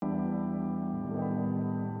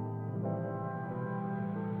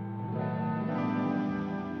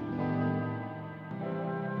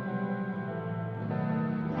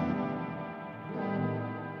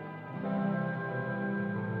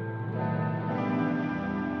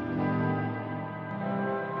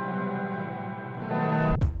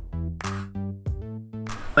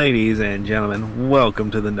Ladies and gentlemen, welcome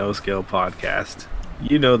to the No Scale Podcast.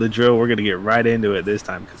 You know the drill. We're going to get right into it this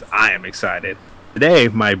time because I am excited. Today,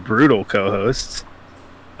 my brutal co-hosts,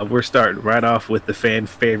 we're starting right off with the fan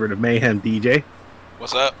favorite of Mayhem, DJ.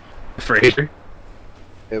 What's up? Fraser.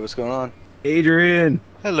 Hey, what's going on? Adrian.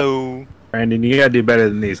 Hello. Brandon, you got to do better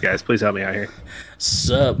than these guys. Please help me out here.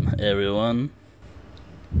 Sup, everyone?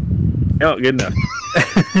 Oh, good enough.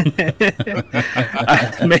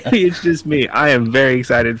 Maybe it's just me. I am very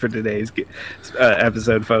excited for today's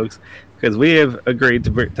episode, folks, because we have agreed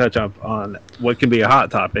to touch up on what can be a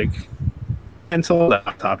hot topic, and sold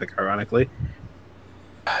out topic, ironically.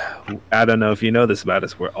 I don't know if you know this about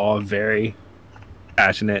us. We're all very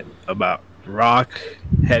passionate about rock,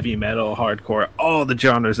 heavy metal, hardcore, all the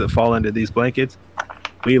genres that fall into these blankets.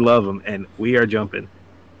 We love them, and we are jumping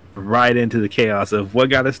right into the chaos of what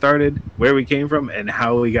got us started, where we came from, and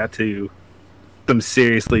how we got to some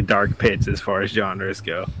seriously dark pits as far as genres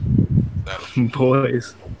go.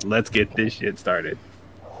 Boys, let's get this shit started.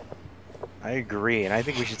 I agree, and I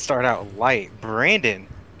think we should start out light. Brandon.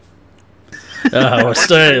 We're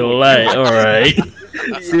starting light, alright.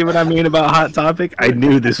 See what I mean about Hot Topic? I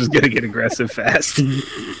knew this was going to get aggressive fast.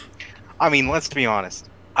 I mean, let's be honest.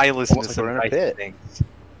 I listen Almost to some like we're in a nice pit. things.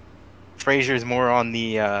 Fraser's more on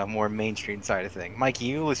the more mainstream side of things. Mikey,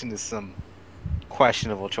 you listen to some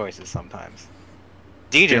questionable choices sometimes.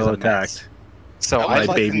 DJ's Feel a mess. attacked. So I I'd like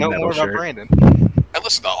like to baby know metal more shirt. about Brandon. I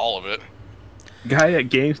listen to all of it. Guy at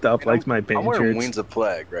GameStop likes my I'm band wearing shirts. Wings of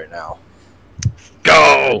Plague right now.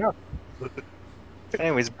 Go!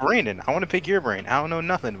 Anyways, Brandon, I want to pick your brain. I don't know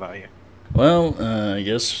nothing about you. Well, I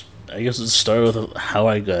guess let's start with how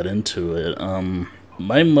I got into it.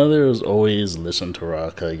 My mother has always listened to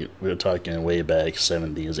rock. Like, we were talking way back,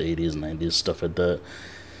 70s, 80s, 90s, stuff like that.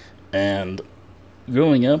 And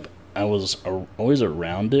growing up, I was always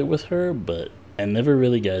around it with her, but I never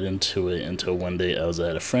really got into it until one day I was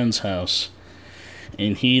at a friend's house,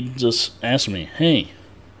 and he just asked me, "Hey,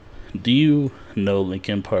 do you know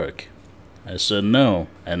Linkin Park?" I said, "No,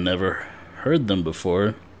 I never heard them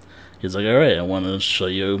before." He's like, "Alright, I want to show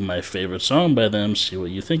you my favorite song by them, see what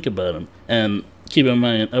you think about them." And keep in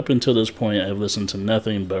mind, up until this point, I've listened to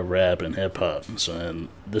nothing but rap and hip-hop. And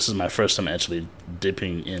this is my first time actually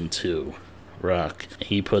dipping into rock.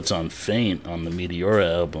 He puts on Faint on the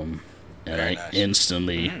Meteora album, and Very I nice.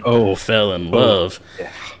 instantly Oh, fell in love.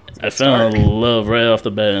 Yeah. I fell in love right off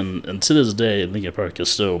the bat, and to this day, Linkin Park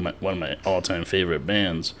is still one of my all-time favorite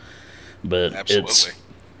bands. But it's Absolutely.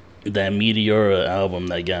 that Meteora album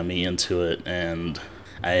that got me into it, and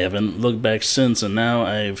I haven't looked back since. And now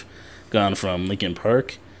I've gone from Linkin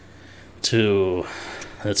Park to,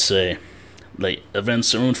 let's say, like Avenged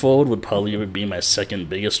Sevenfold would probably be my second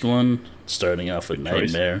biggest one, starting off with Good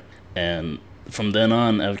choice. Nightmare, and from then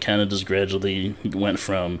on, I've kind of just gradually went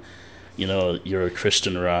from, your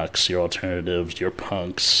Christian rocks, your alternatives, your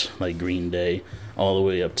punks like Green Day, all the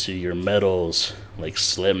way up to your metals like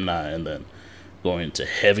Slipknot, and then going to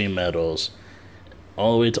heavy metals,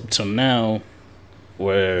 all the way up till now,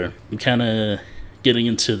 where I'm kind of getting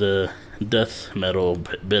into the death metal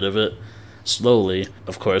bit of it slowly.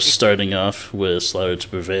 Of course, starting off with Slaughter to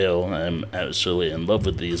Prevail, I'm absolutely in love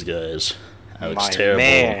with these guys. Alex My Terrible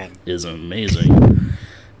man. is amazing.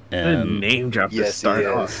 And And name drop to Yes, he start is.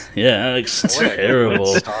 off. yeah, Alex What a good Terrible.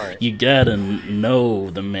 start. You gotta know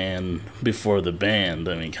the man before the band.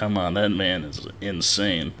 I mean, come on, that man is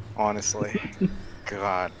insane. Honestly.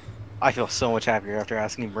 God. I feel so much happier after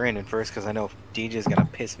asking Brandon first because I know DJ's going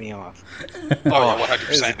to piss me off. Oh, yeah, It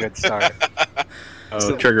was a 100%. good start. Oh,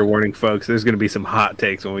 So- trigger warning, folks. There's going to be some hot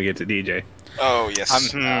takes when we get to DJ. Oh,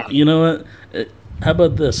 yes. You know what? How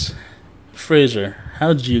about this? Fraser,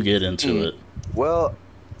 how did you get into it? Well,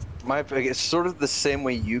 it's sort of the same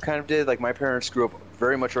way you kind of did. Like, my parents grew up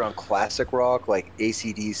very much around classic rock, like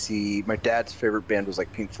AC/DC. My dad's favorite band was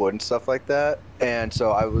like Pink Floyd and stuff like that. And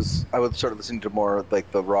so I would start listening to more like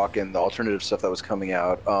the rock and the alternative stuff that was coming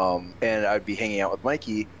out. And I'd be hanging out with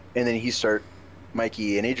Mikey, and then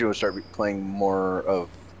Mikey and Adrian would start playing more of,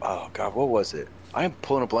 oh God, what was it? I'm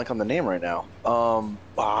pulling a blank on the name right now.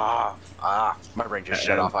 My brain just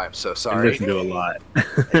shut off. I am so I sorry. listen to a lot.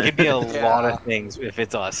 It could be a Yeah. lot of things if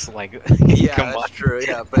it's us. Like, Yeah, come on. that's true.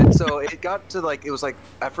 Yeah, but so it got to like, it was like,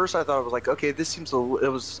 at first I thought it was like, okay, this seems it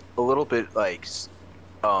was a little bit like,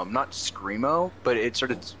 not screamo, but it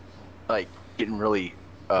started like getting really,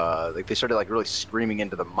 like they started like really screaming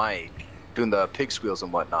into the mic, doing the pig squeals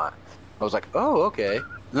and whatnot. I was like, oh, okay. And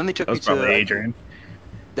then they took That me was to probably Adrian.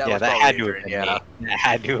 That Yeah, was that probably had to have Adrian, been yeah. me. That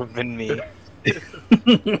had to have been me.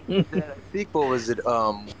 I think what was it?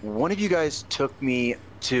 One of you guys took me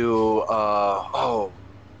to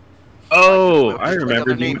Oh, Like, I just remember.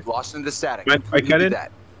 another name, Lost in the Static. I Completely cut did it?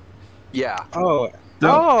 that. Yeah. Oh. No.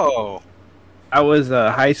 Oh. I was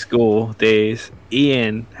high school days.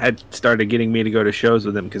 Ian had started getting me to go to shows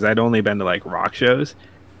with him because I'd only been to like rock shows.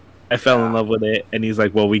 I fell in Yeah. love with it, and he's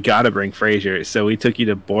like, "Well, we got to bring Frasier." So we took you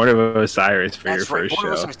to Born of Osiris for your That's right. first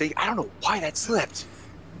Born of show. Osiris. I don't know why that slipped.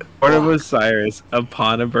 Born of Fuck. Osiris,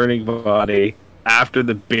 Upon a Burning Body, After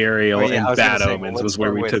the Burial, Oh, yeah, I and was gonna Bad say, well, Omens let's was where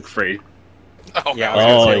start we with- took Frasier. Oh, Yeah, God. I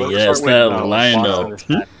was Oh, gonna say, let's yes, start with, that Lost lineup. in the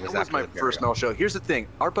Static That was after my the first burial. metal show. Here's the thing.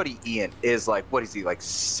 Our buddy Ian is like, what is he, like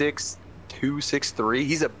 6'2", 6'3"?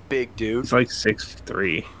 He's a big dude. He's like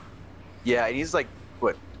 6'3". Yeah, and he's like,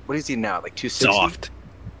 what is he now? Like 260? Soft.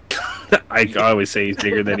 I always say he's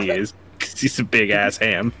bigger than he is. 'Cause he's a big ass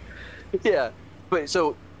ham. Yeah. But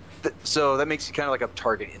so that makes you kind of like a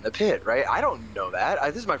target in the pit, right? I don't know that.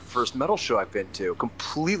 This is my first metal show I've been to.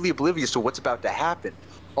 Completely oblivious to what's about to happen.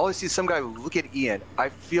 All I see is some guy look at Ian. I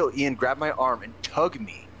feel Ian grab my arm and tug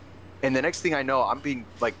me. And the next thing I know, I'm being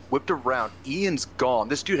like whipped around. Ian's gone.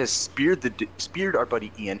 This dude has speared our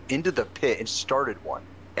buddy Ian into the pit and started one.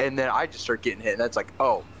 And then I just start getting hit. And that's like,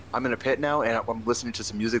 oh, I'm in a pit now and I'm listening to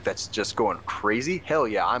some music that's just going crazy. Hell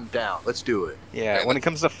yeah, I'm down. Let's do it. Yeah, when it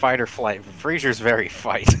comes to fight or flight, Frasier's very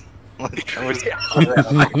fight. Like, I was- Yeah. I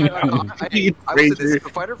would say this, the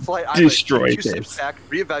fight or flight, I Destroy like, 2 steps this. back,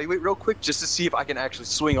 reevaluate real quick just to see if I can actually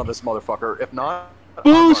swing on this motherfucker. If not,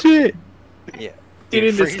 Bullshit. Yeah. Get Dude,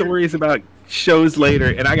 into Frasier- stories about shows later,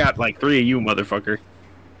 and I got like 3 of you, motherfucker.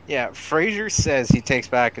 Yeah, Frasier says he takes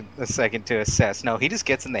back a second to assess. No, he just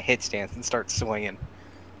gets in the hit stance and starts swinging.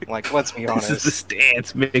 Like, let's be This is the honest,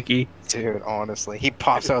 stance, Mickey. dude. Honestly, he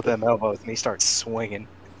pops out them elbows and he starts swinging.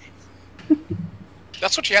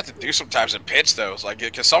 That's what you have to do sometimes in pits, though. It's like,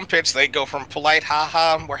 because some pits, they go from polite,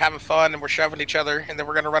 haha, we're having fun and we're shoving each other, and then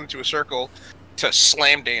we're going to run into a circle, to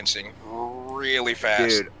slam dancing really fast.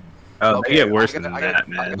 dude. Oh, they get worse I than got, that, I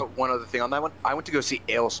man. got one other thing on that one. I went to go see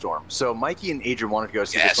Ailstorm. So Mikey and Adrian wanted to go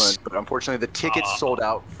see Yes. this one, but unfortunately the tickets sold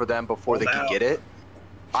out for them before they Sold could out. get it.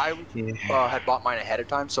 I had bought mine ahead of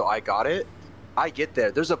time, so I got it. I get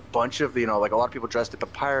there. There's a bunch of, like a lot of people dressed in the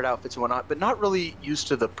pirate outfits and whatnot, but not really used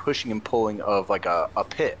to the pushing and pulling of like a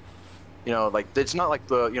pit. Like it's not like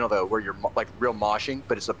the where you're like real moshing,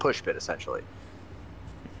 but it's a push pit essentially.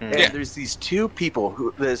 And Yeah. there's these 2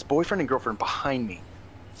 people this boyfriend and girlfriend behind me,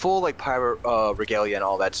 full like pirate regalia and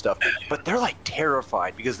all that stuff, but they're like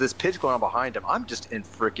terrified because this pit's going on behind them. I'm just in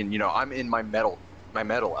freaking, I'm in my metal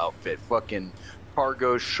outfit, fucking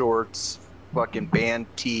cargo shorts, fucking band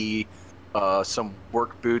tee, some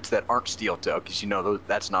work boots that aren't steel toe because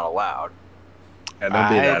that's not allowed. And don't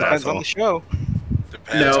be that depends on asshole. the show.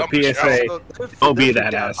 Depends No, on the PSA. show. So Don't be they're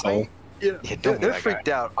that freaked out. asshole. Yeah, Yeah, don't they're, be they're that freaked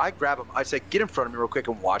out. I grab them. I say, get in front of me real quick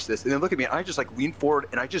and watch this. And then look at me. And I just like lean forward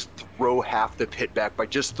and I just throw half the pit back by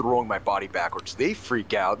just throwing my body backwards. They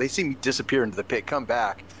freak out. They see me disappear into the pit, come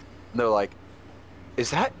back, and they're like,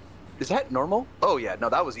 "Is that normal?" Oh yeah, no,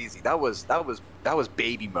 that was easy. That was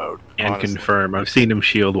baby mode. And Honestly. confirm. I've seen him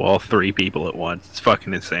shield wall 3 people at once. It's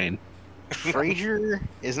fucking insane. Frasier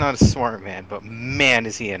is not a smart man, but man,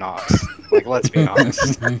 is he an ox. Like, let's be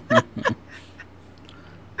honest.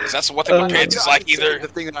 'Cause that's the one thing with pits. It's like I would say either the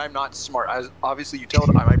thing that I'm not smart. Obviously, you tell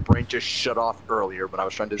my brain just shut off earlier, but I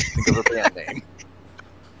was trying to think of a band name.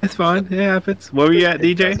 It's fine. It happens. Where were you at,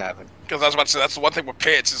 It does DJ? happen. because I was about to say that's the one thing with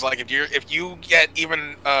pits is like if you get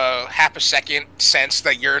even half a second sense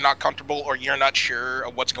that you're not comfortable or you're not sure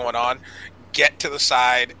of what's going on, get to the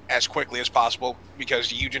side as quickly as possible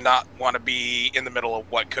because you do not want to be in the middle of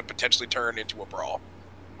what could potentially turn into a brawl.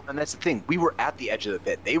 And that's the thing. We were at the edge of the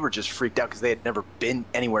pit. They were just freaked out because they had never been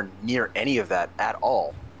anywhere near any of that at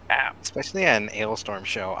all. Especially at an Ailstorm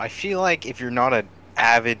show. I feel like if you're not an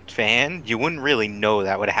avid fan, you wouldn't really know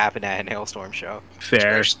that would happen at an Ailstorm show.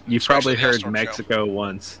 Fair. Especially- You've probably especially the heard Hailstorm show. Mexico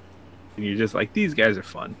once, and you're just like, these guys are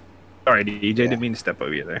fun. Sorry, DJ, didn't mean to step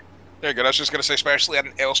over you there. There you go. I was just going to say, especially at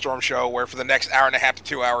an Ailstorm show where for the next hour and a half to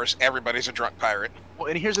 2 hours, everybody's a drunk pirate. Well,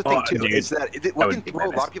 and here's the thing too: dude. is that what would can be throw a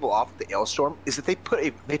nice. lot of people off the Ailstorm is that they put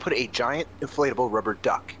a giant inflatable rubber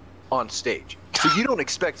duck on stage, so you don't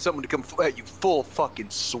expect someone to come at you full fucking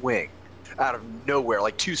swing out of nowhere,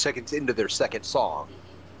 like 2 seconds into their second song.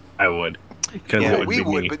 I would. Because Yeah, it would we be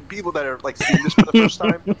would, me. but people that are like seeing this for the first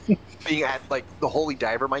time, being at like the Holy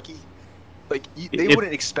Diver, Mikey, like they If-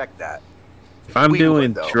 wouldn't expect that. If I'm we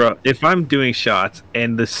doing would, though. if I'm doing shots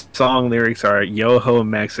and the song lyrics are "Yo ho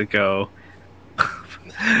Mexico,"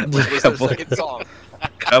 What was their couple, second song?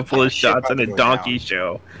 couple of Shit shots about on a to go donkey down.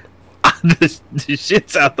 show, the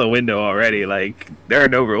shit's out the window already. Like there are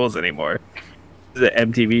no rules anymore. It's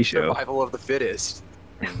an MTV show. Survival of the fittest.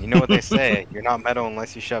 You know what they say, you're not metal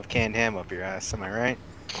unless you shove canned ham up your ass, am I right?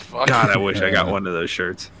 Fuck. God, I wish I got one of those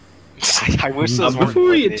shirts. I wish those weren't Before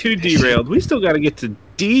we get limited too edition. derailed, we still got to get to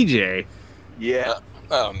DJ. Yeah.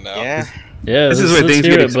 Oh no. Yeah. Yeah, This is let's where things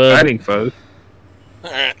hear get it, bud. exciting, folks.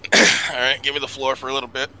 All right. All right. Give me the floor for a little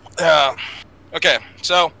bit. Okay.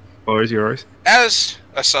 So, Floor is yours. as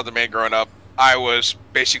a Southern man growing up, I was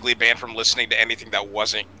basically banned from listening to anything that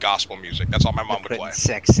wasn't gospel music. That's all my mom would Putting play.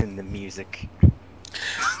 sex in the music.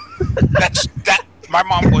 That. My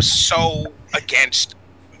mom was so against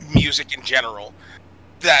music in general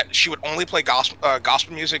that she would only play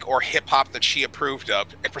gospel music or hip hop that she approved of.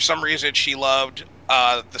 And for some reason, she loved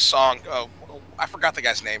the song. I forgot the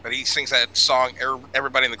guy's name, but he sings that song.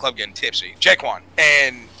 Everybody in the club getting tipsy. Jaquan.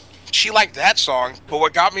 And she liked that song. But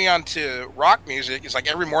what got me onto rock music is like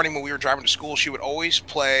every morning when we were driving to school, she would always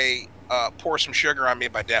play "Pour Some Sugar on Me"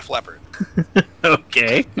 by Def Leppard.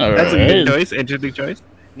 Okay. All That's a right. good choice. Interesting choice.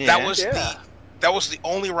 That was the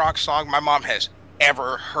only rock song my mom has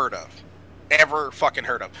ever heard of. Ever fucking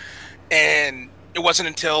heard of. And it wasn't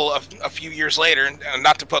until a few years later,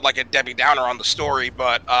 not to put like a Debbie Downer on the story,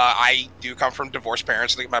 but I do come from divorced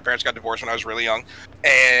parents. I think my parents got divorced when I was really young,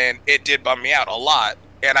 and it did bum me out a lot.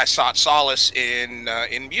 And I sought solace in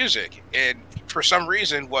music. And for some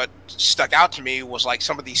reason, what stuck out to me was like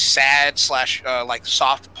some of these sad / like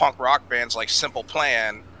soft punk rock bands like Simple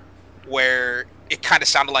Plan, where it kind of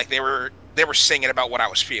sounded like they were singing about what I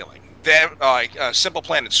was feeling. Them Simple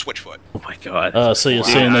Plan and Switchfoot. Oh my god. So you're Wow.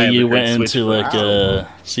 saying I that you haven't went heard into Switchfoot.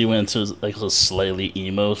 so you went into like a slightly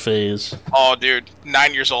emo phase. Oh, dude,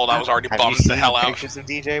 9 years old, I was already Have you bummed seen the hell out. pictures of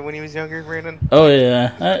DJ when he was younger, Brandon? Oh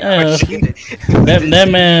yeah, I've seen it.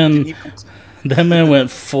 that man went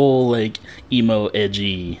full like emo,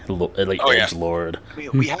 edgy, like Oh, yeah. edge lord.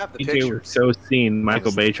 We have the DJ pictures. was so seen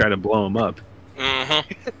Michael Bay try to blow him up. Mm-hmm.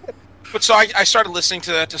 But so I started listening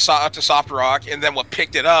to soft rock, and then what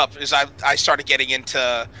picked it up is I started getting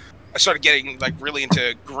like really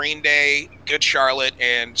into Green Day, Good Charlotte,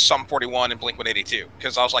 and Sum 41 and Blink-182,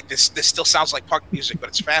 because I was like, this still sounds like punk music, but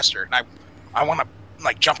it's faster, and I want to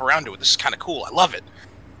like jump around to it. This is kind of cool. I love it.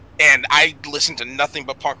 And I listened to nothing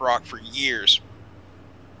but punk rock for years,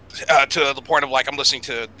 to the point of like I'm listening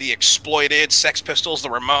to The Exploited, Sex Pistols, The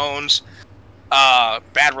Ramones,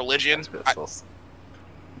 Bad Religion.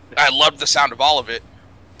 I loved the sound of all of it,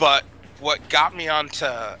 but what got me onto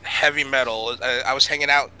heavy metal, I was hanging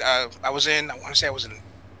out, I want to say I was in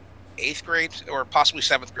 8th grade or possibly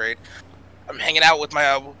 7th grade. I'm hanging out with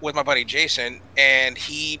my buddy Jason, and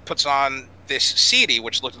he puts on this CD,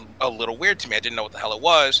 which looked a little weird to me. I didn't know what the hell it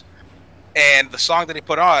was. And the song that he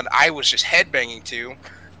put on, I was just headbanging to.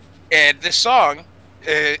 And this song,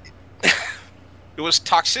 it was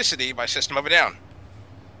Toxicity by System of a Down.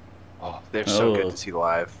 Oh, they're so Oh. good to see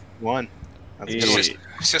live. One. That's a Yeah. good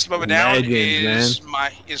one. System of a Down Legend, is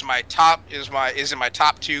in my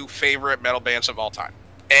top 2 favorite metal bands of all time.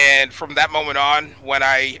 And from that moment on, when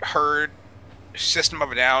I heard System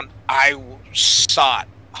of a Down, I sought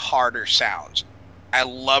harder sounds. I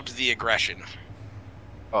loved the aggression.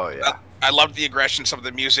 Oh yeah. I loved the aggression, some of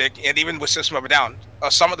the music, and even with System of a Down,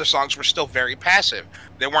 some of the songs were still very passive.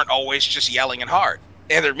 They weren't always just yelling and hard.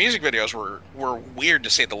 And their music videos were weird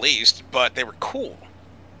to say the least, but they were cool.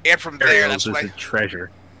 And from there, Aerials that's is when a treasure.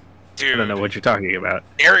 dude, I don't know what you're talking about.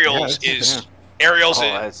 Aerials Yeah, is yeah. Aerials Oh,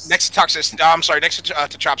 is that's- next to Toxic. I'm sorry, next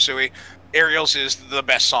to Chop Suey. Aerials is the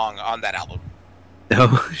best song on that album.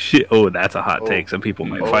 Oh shit! Oh, that's a hot Oh. take. Some people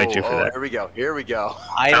might fight you for that. Here we go. Here we go.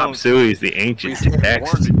 I Tom don't. Suey is the ancient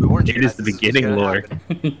text. We warned you It is guys the this was beginning gonna lore.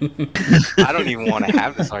 happen. I don't even want to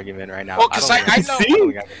have this argument right now. Well, 'cause I know- I don't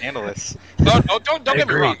think I can handle this. Don't get me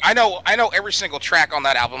agree. wrong. I know every single track on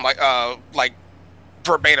that album, like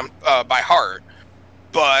verbatim by heart.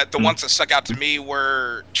 But the ones that stuck out to me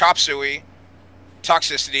were Chop Suey,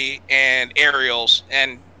 Toxicity, and Aerials,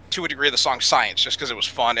 and to a degree the song Science, just because it was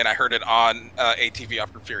fun and I heard it on ATV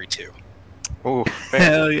After Fury 2. Ooh,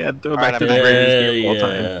 Hell yeah! Throw back Alright, to I'm the back. greatest Yeah, game of all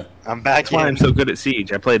time. yeah, I'm back That's why I'm in. so good at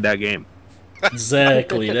Siege. I played that game.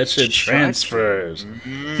 exactly. That shit transfers.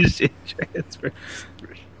 Transfer.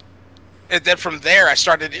 And then from there, I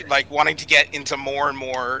started like wanting to get into more and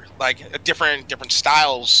more like different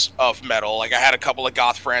styles of metal. Like I had a couple of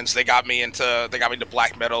goth friends. They got me into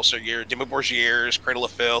black metal. So your Dimmu Borgirs, Cradle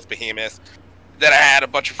of Filth, Behemoth. Then I had a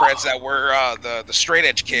bunch of friends that were the straight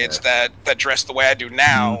edge kids that dressed the way I do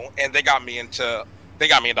now, and they got me into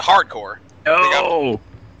hardcore. Oh,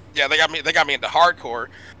 Yeah, they got me into hardcore.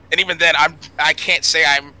 And even then, I can't say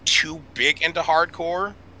I'm too big into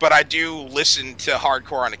hardcore, but I do listen to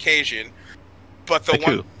hardcore on occasion. But the like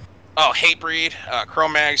one, who? Hatebreed,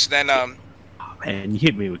 Chromax, then Man, you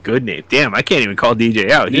hit me with good names. Damn, I can't even call DJ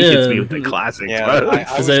out. He hits Yeah. me with the classics. Yeah, Wow.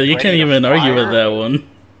 I was So you can't ready to even argue with fire. that one.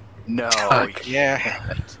 No.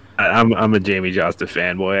 Yeah, I'm a Jamie Josta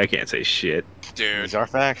fanboy. I can't say shit. Dude. these are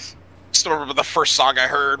facts. Still remember the first song I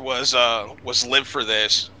heard was "Live for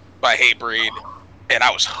This" by Hatebreed, and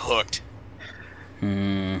I was hooked.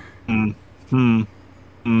 Oh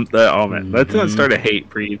man, let's not start a hate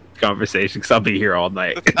breed conversation because I'll be here all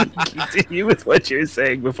night. Continue with what you're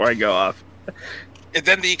saying before I go off. And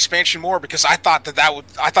then the expansion more, because I thought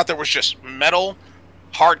I thought there was just metal,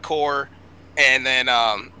 hardcore, and then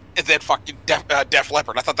fucking Def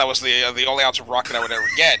Leppard. I thought that was the only ounce of rock that I would ever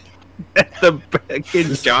get. The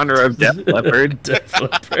fucking genre of Def Leppard. Def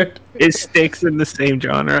Leppard. It sticks in the same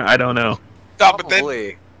genre. I don't know. No, but then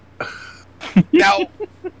Probably. now,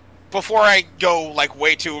 before I go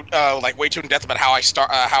way too in depth about how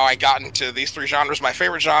I got into these three genres, my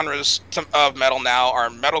favorite genres of metal now are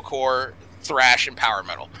metalcore, thrash, and power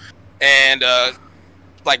metal. And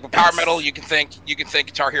with power metal, you can think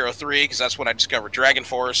Guitar Hero 3 because that's when I discovered Dragon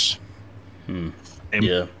Force.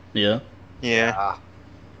 Yeah. Yeah.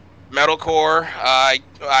 Metalcore,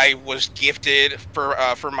 I was gifted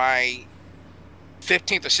for my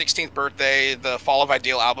 15th or 16th birthday the Fall of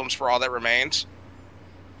Ideal albums for All That Remains.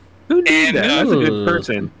 Who did And, that? That's a good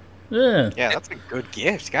person. Yeah. Yeah, that's a good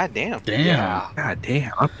gift. God damn. Damn. Yeah. God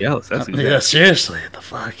damn, I'm jealous. That's Yeah, seriously. The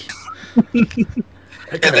fuck? I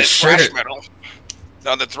And got a then thrash shirt. metal.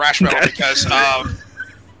 No, the thrash metal because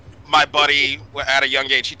my buddy at a young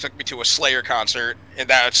age he took me to a Slayer concert, and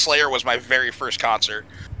that Slayer was my very first concert.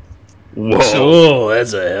 Whoa. Oh,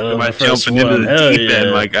 that's a hell of Am I a first jumping into one. the Hell deep end,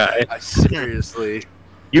 yeah. my guy? Seriously.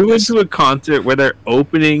 You went to a concert where their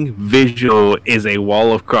opening visual is a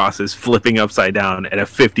wall of crosses flipping upside down and a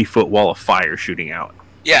 50-foot wall of fire shooting out.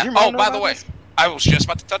 Yeah. Your mom Oh, know by about the way, this? I was just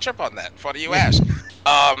about to touch up on that. Funny you ask.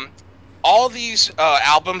 All these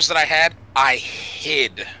albums that I had, I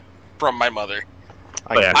hid from my mother.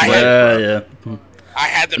 yeah. I had Yeah. I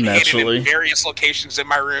had them hidden Naturally. in various locations in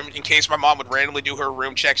my room in case my mom would randomly do her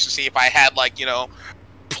room checks to see if I had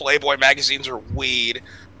Playboy magazines or weed.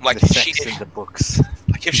 Like The sex in the books.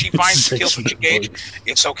 if she finds Sex Kill in Switch the Engage, books.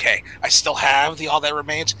 it's okay. I still have the All That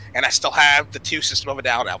Remains, and I still have the 2 System of a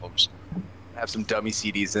Down albums. Have some dummy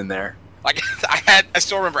CDs in there. Like I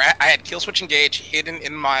still remember I had Kill Switch Engage hidden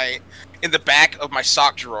in the back of my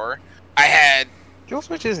sock drawer. I had Kill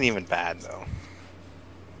Switch isn't even bad though.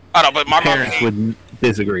 I don't know, but my mom Parents hated, would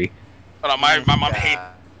disagree. my mom hated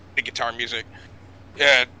guitar music.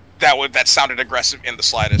 Yeah, that sounded aggressive in the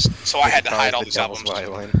slightest. So I had to hide all these albums.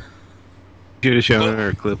 Should have shown her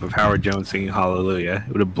a clip of Howard Jones singing Hallelujah.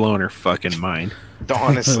 It would have blown her fucking mind.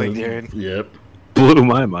 Honestly, dude. Yep. Blew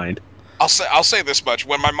my mind. I'll say this much: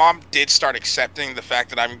 when my mom did start accepting the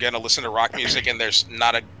fact that I'm gonna listen to rock music and there's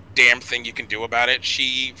not a damn thing you can do about it,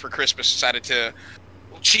 she for Christmas decided to.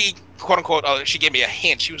 She quote unquote. She gave me a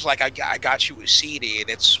hint. She was like, "I got you a CD, and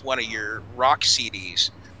it's one of your rock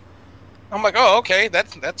CDs." I'm like, "Oh, okay.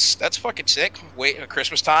 That's fucking sick." Wait, at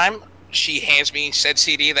Christmas time, she hands me said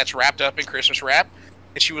CD that's wrapped up in Christmas wrap,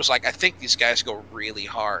 and she was like, "I think these guys go really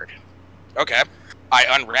hard." Okay, I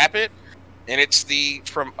unwrap it, and it's the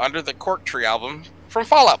From Under the Cork Tree album from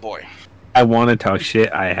Fall Out Boy. I want to talk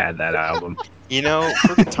shit. I had that album. You know,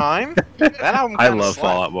 for the time, that album. I kinda love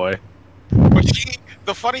slapped. Fall Out Boy. But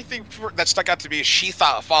the funny thing that stuck out to me is she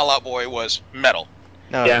thought Fall Out Boy was metal.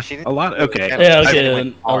 No, Yeah, she didn't. a lot. Okay. Yeah, I okay. went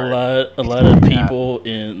And hard. a lot of people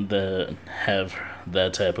in the have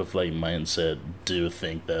that type of mindset do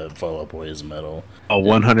think that Fall Out Boy is metal. Oh,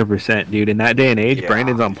 100%, dude. In that day and age, Yeah.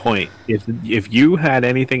 Brandon's on point. If you had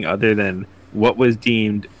anything other than what was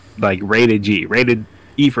deemed rated G, rated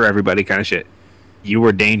E for everybody kind of shit, you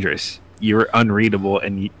were dangerous. You were unreadable,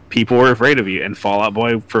 and people were afraid of you. And Fall Out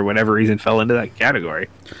Boy, for whatever reason, fell into that category.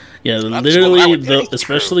 Yeah, That's what I literally, would think.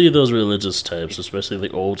 especially those religious types, especially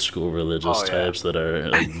the old school religious Oh, yeah. types that are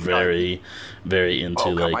very, very into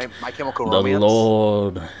Oh, God, like my Chemical the Romance.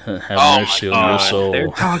 Lord have Oh, mercy my on your God. soul. They're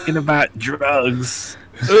talking about drugs.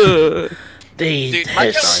 Ugh. They Dude, have my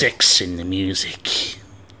God. sex in the music.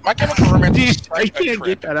 My Chemical Romance is Dude, I such a can't trip.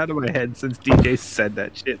 get that out of my head since DJ said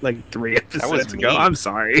that shit 3 episodes ago. mean. I'm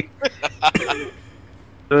sorry.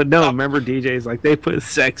 No, remember DJ's they put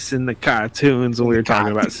sex in the cartoons when we were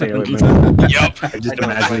talking about Sailor Moon. Yup. I just I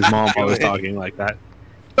know, imagine his mom always talking like that.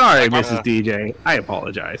 Sorry, My Mrs. DJ. I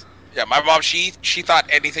apologize. Yeah, my mom, she thought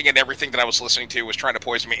anything and everything that I was listening to was trying to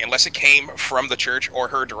poison me, unless it came from the church or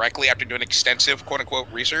her directly after doing extensive quote unquote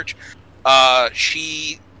research.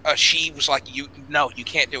 She was like, you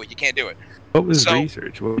can't do it. You can't do it. What was So-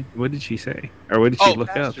 research? What did she say? Or what did she Oh, look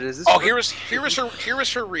up? Bastard, is this Oh, for- here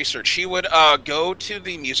was her research. She would go to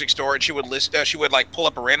the music store and she would list. She would pull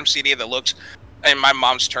up a random CD that looks, in my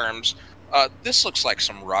mom's terms, this looks like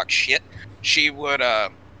some rock shit. She would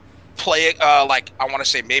play like I want to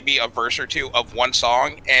say maybe a verse or two of one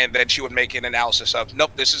song, and then she would make an analysis of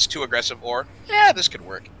nope, this is too aggressive, or yeah, this could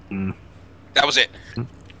work. That was it.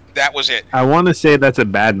 That was it. I want to say that's a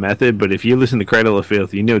bad method, but if you listen to Cradle of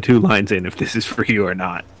Filth, you know 2 lines in if this is for you or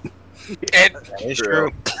not. And, That is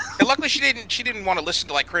true. and luckily she didn't want to listen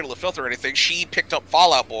to like Cradle of Filth or anything. She picked up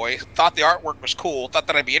Fall Out Boy, thought the artwork was cool, thought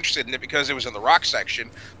that I'd be interested in it because it was in the rock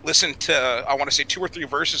section. Listened to I want to say 2 or 3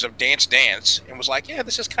 verses of Dance Dance, and was like, yeah,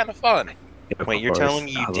 this is kind of fun. Yeah, Wait, of you're course. telling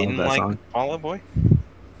me I you love didn't that like song. Fall Out Boy?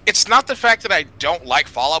 It's not the fact that I don't like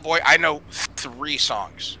Fall Out Boy. I know 3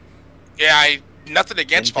 songs. Yeah, nothing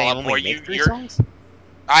against Didn't they Fall Out Boy. only make 3 You're songs?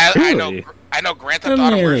 I Really? know Grand I Theft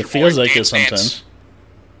Auto mean, version it feels 4, like it Dance Dance. sometimes.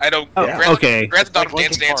 I know Oh, Grand, okay. Grand Theft Auto Like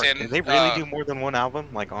Dance Linkin Dance Park. in. Did they really do more than one album?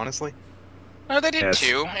 Like, honestly? No, they did Yes.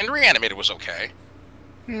 2, and Reanimated was okay.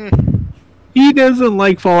 He doesn't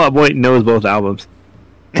like Fall Out Boy, knows both albums.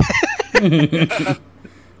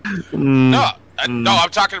 No, no, I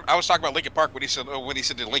was talking about Linkin Park when he said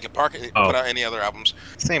did Linkin Park Oh. put out any other albums?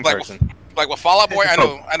 Same Like, person. Like with Fall Out Boy, I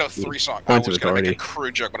know 3 songs. I Points was of gonna make a authority.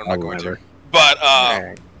 crude joke, but I'm Oh, not going to. whatever. But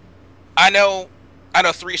Alright. I know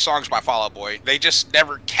 3 songs by Fall Out Boy. They just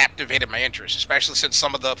never captivated my interest, especially since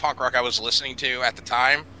some of the punk rock I was listening to at the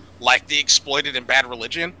time, like The Exploited and Bad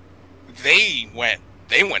Religion, they went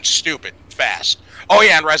stupid fast. Oh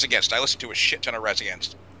yeah, and Rise Against. I listened to a shit ton of Rise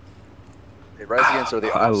Against. Hey, Rise Against or the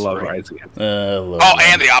I love Offspring? Rise Against. Oh,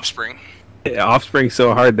 and The Offspring. Yeah, Offspring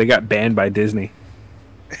so hard they got banned by Disney.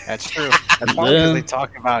 That's true. That's fun because they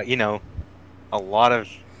talk about, a lot of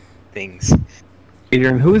things.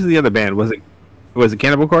 Adrian, who was the other band? Was it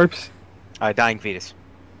Cannibal Corpse? Dying Fetus.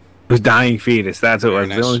 It was Dying Fetus. That's what it Very was.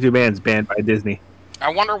 nice. The only 2 bands banned by Disney. I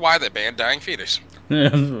wonder why they banned Dying Fetus.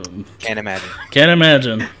 Can't Can't imagine.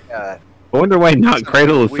 imagine. Yeah, I wonder why not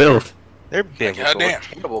Cradle of Weird. Filth. They're biblical. Goddamn.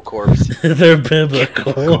 Cannibal Corpse. They're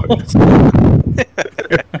biblical.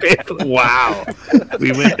 Wow.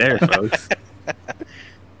 We went there, folks.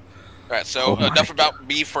 All right, so Oh my enough about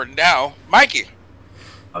me for now. Mikey,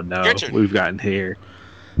 Oh no, Your turn. we've gotten here.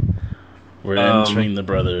 We're Um, entering the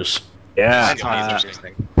brothers. Yeah. That's not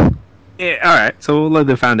interesting. Yeah, all right. So we'll lay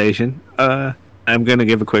the foundation. I'm gonna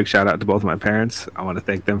give a quick shout out to both of my parents. I want to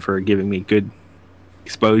thank them for giving me good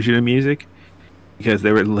exposure to music because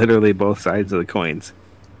they were literally both sides of the coins.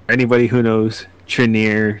 Anybody who knows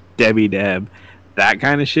Trinier, Debbie Deb, that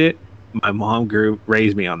kind of shit, my mom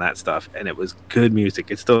raised me on that stuff, and it was good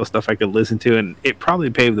music. It's still stuff I could listen to, and it probably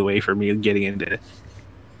paved the way for me getting into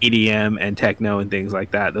EDM and techno and things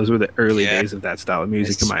like that. Those were the early Yeah. days of that style of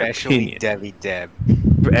music, in my Especially opinion. Debbie Deb.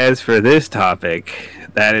 As for this topic,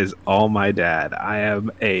 that is all my dad. I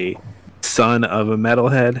am a son of a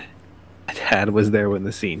metalhead. My dad was there when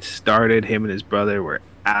the scene started. Him and his brother were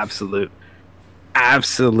absolute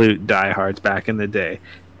diehards back in the day.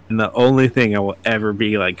 And the only thing I will ever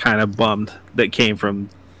be like kind of bummed that came from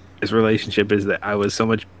his relationship is that I was so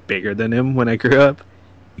much bigger than him when I grew up,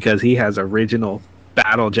 because he has original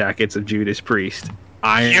battle jackets of Judas Priest,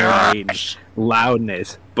 Iron Maiden,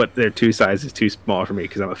 Loudness, but they're 2 sizes too small for me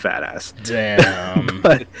because I'm a fat ass. Damn.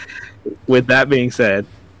 But with that being said,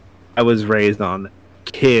 I was raised on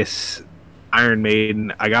Kiss, Iron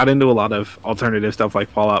Maiden. I got into a lot of alternative stuff like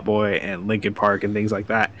Fall Out Boy and Linkin Park and things like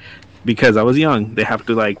that because I was young. They have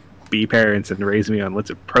to like be parents and raise me on what's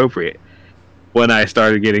appropriate. When I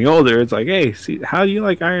started getting older, it's like, hey, see, how do you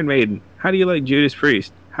like Iron Maiden? How do you like Judas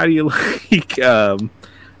Priest? How do you like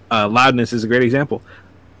Loudness is a great example.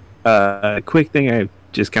 A quick thing I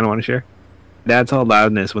just kind of want to share. Dad saw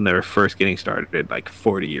Loudness when they were first getting started, like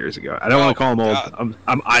 40 years ago. I don't want to call them old. God.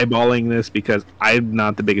 I'm eyeballing this because I'm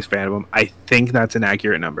not the biggest fan of them. I think that's an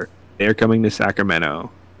accurate number. They're coming to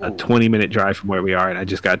Sacramento, a Ooh. 20-minute drive from where we are, and I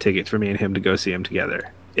just got tickets for me and him to go see them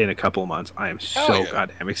together in a couple of months. I am Hell so yeah.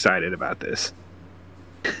 goddamn excited about this.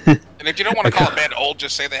 And if you don't want to call a band old,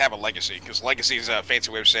 just say they have a legacy, because legacy is a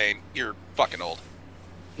fancy way of saying you're fucking old.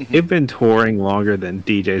 They've been touring longer than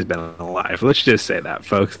DJ's been alive. Let's just say that,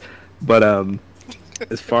 folks. But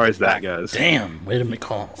as far as that goes, Damn. Wait a minute.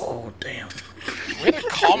 Call. Oh, damn. Way to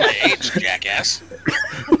call my age, jackass.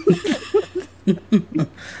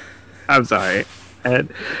 I'm sorry. And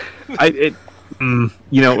we're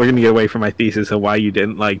gonna get away from my thesis of why you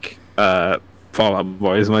didn't like Fall Out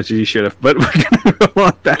Boy as much as you should have. But we're gonna go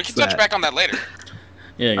on We past can touch that. back on that later.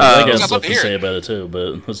 Yeah, 'cause I I'd got love stuff to to hear say it. about it too,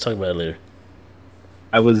 but let's talk about it later.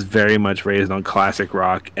 I was very much raised on classic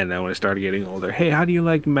rock, and then when I started getting older, hey, how do you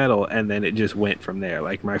like metal? And then it just went from there.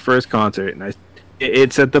 Like my first concert, and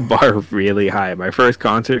it set the bar really high. My first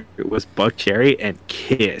concert was Buck Cherry and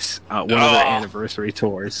Kiss, one of their Oh. anniversary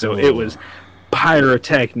tours. So it was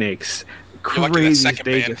pyrotechnics, You're lucky that crazy second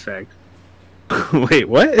stage band. effect. Wait,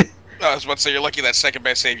 what? I was about to say you're lucky that second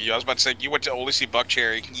best saved you. I was about to say you went to only see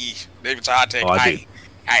Buckcherry. Yee. Maybe it's a hot take. Oh, I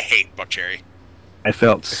I hate Buckcherry. I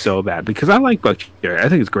felt so bad because I like Buckcherry. I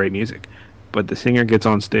think it's great music, but the singer gets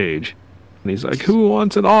on stage and he's like, "Who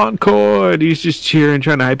wants an encore?" And he's just cheering,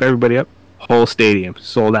 trying to hype everybody up. Whole stadium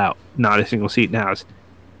sold out. Not a single seat in the house.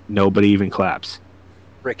 Nobody even claps.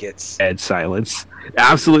 Crickets. Dead silence.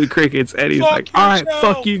 Absolute crickets. And he's Fuck like, "All right,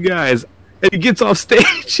 yourself." fuck you guys." And he gets off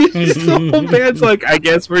stage. And the whole band's like, "I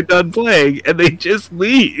guess we're done playing," and they just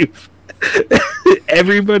leave.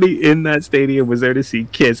 Everybody in that stadium was there to see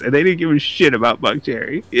Kiss, and they didn't give a shit about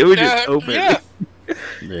Buckcherry. It was just open. Yeah.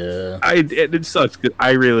 Yeah. It sucks because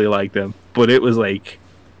I really like them, but it was like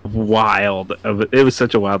wild. It was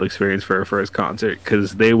such a wild experience for our first concert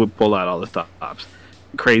because they would pull out all the stops,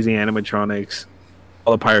 crazy animatronics,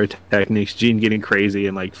 all the pyrotechnics, Gene getting crazy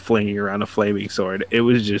and like flinging around a flaming sword. It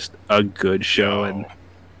was just a good show, and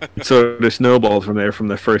sort of snowballed from there. From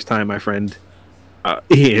the first time, my friend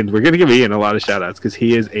Ian, we're gonna give Ian a lot of shout outs because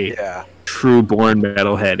he is a true born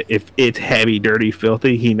metalhead. If it's heavy, dirty,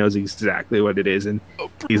 filthy, he knows exactly what it is, and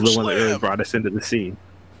he's the one that really brought us into the scene.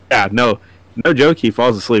 Yeah, no joke. He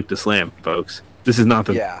falls asleep to Slam, folks. This is not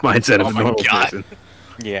the mindset of a normal person.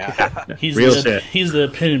 Yeah. He's Real the, shit. He's the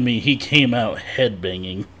epitome. He came out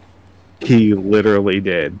headbanging. He literally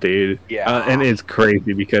did, dude. Yeah. And it's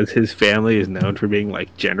crazy because his family is known for being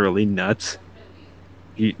like generally nuts.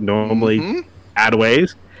 He normally bad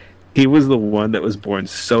ways. He was the one that was born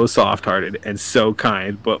so soft-hearted and so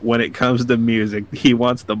kind, but when it comes to music, he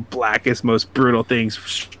wants the blackest, most brutal things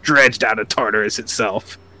stretched out of Tartarus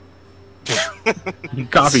itself.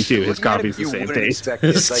 Coffee too. His coffee's the same taste.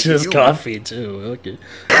 It's just coffee too. Okay.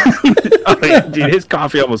 Oh, yeah, dude, his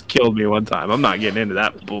coffee almost killed me one time. I'm not getting into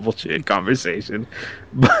that bullshit conversation.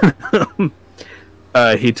 But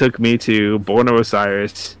he took me to Born of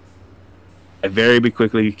Osiris. I very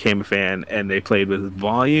quickly became a fan, and they played with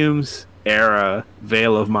Volumes, Era,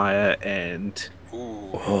 Veil of Maya, and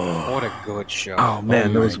What a good show. oh man,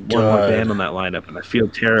 Oh there was my one more God. band on that lineup, and I feel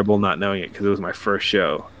terrible not knowing it because it was my first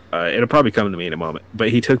show. It'll probably come to me in a moment, but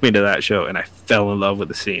he took me to that show, and I fell in love with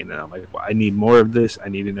the scene, and I'm like, well, I need more of this. I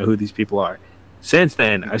need to know who these people are. Since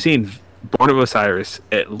then, I've seen Born of Osiris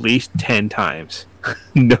at least 10 times.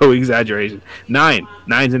 No exaggeration. 9.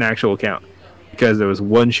 9's an actual count. Because there was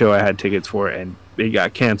one show I had tickets for, and it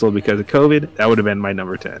got canceled because of COVID. That would have been my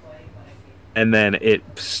number 10. And then it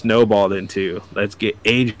snowballed into, let's get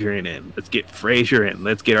Adrian in, let's get Frazier in,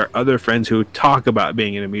 let's get our other friends who talk about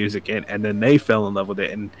being into music in, and then they fell in love with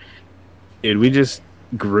it, and we just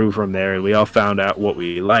grew from there, and we all found out what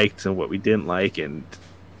we liked and what we didn't like, and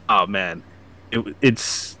oh man,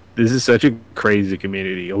 this is such a crazy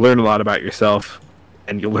community. You'll learn a lot about yourself,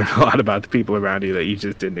 and you'll learn a lot about the people around you that you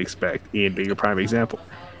just didn't expect. Ian being a prime example.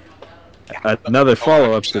 Another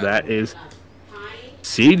follow-up to that is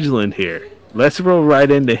Siegeland here. Let's roll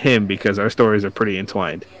right into him because our stories are pretty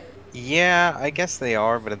entwined. Yeah, I guess they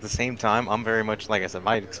are, but at the same time, I'm very much, like I said,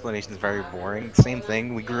 my explanation is very boring. Same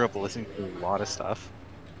thing, we grew up listening to a lot of stuff.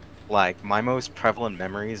 Like, my most prevalent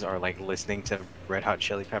memories are, like, listening to Red Hot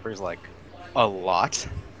Chili Peppers, like, a lot.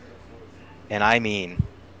 And I mean,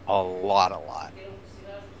 a lot.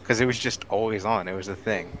 Because it was just always on, it was a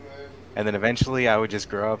thing. And then eventually I would just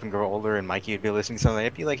grow up and grow older, and Mikey would be listening to something,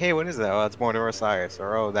 I'd be like, hey, what is that? Oh, that's Born of Osiris,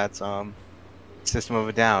 or oh, that's, System of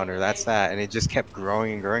a Down, or that's that, and it just kept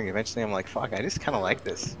growing and growing. Eventually I'm like, fuck, I just kind of like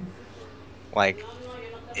this. Like,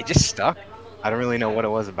 it just stuck. I don't really know what it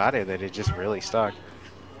was about it that it just really stuck.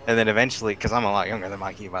 And then eventually, because I'm a lot younger than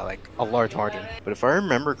Mikey by like a large margin, but if I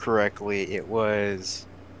remember correctly, it was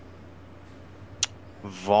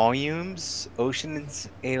Volumes, Ocean's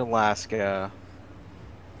 8 Alaska,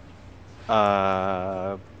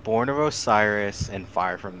 Born of Osiris, and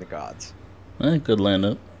Fire from the Gods. Good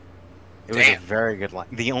lineup. It was a very good line.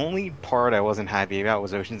 The only part I wasn't happy about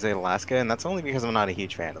was Ocean's 8 Alaska, and that's only because I'm not a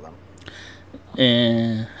huge fan of them.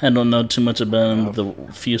 And I don't know too much about him.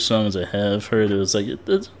 The few songs I have heard, it was like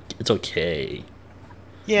it's okay.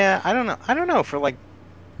 Yeah, I don't know. For like,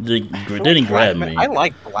 They for didn't like grab black me. I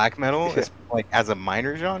like black metal, like as a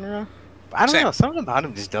minor genre. But I don't Same. know. Something about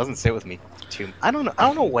them just doesn't sit with me too. I don't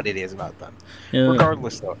know what it is about them. Yeah.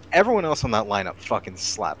 Regardless, though, everyone else on that lineup fucking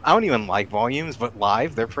slapped. I don't even like Volumes, but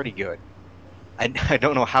live they're pretty good. I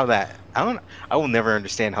don't know how that. I will never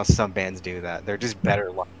understand how some bands do that. They're just better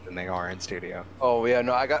live than they are in studio. Oh yeah,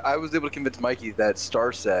 no, I was able to convince Mikey that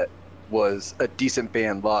Starset was a decent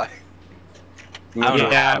band live.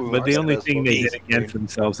 Yeah, Ooh, but the only Starset thing was they decent, did against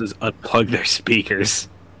themselves is unplug their speakers.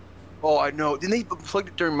 Oh, I know. Then they plugged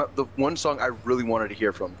it during the one song I really wanted to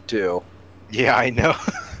hear from too. Yeah, I know.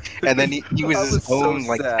 And then he was That his was so own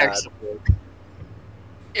like sad. textbook.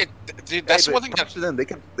 dude, that's Hey, one but thing props that to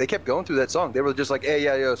them. They kept going through that song. They were just like, hey,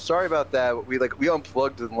 yeah, yo, sorry about that. We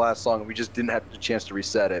unplugged the last song and we just didn't have the chance to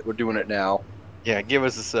reset it. We're doing it now. Yeah, give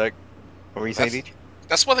us a sec. What were you saying, Deej?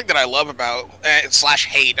 that's one thing that I love about slash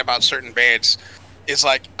hate about certain bands is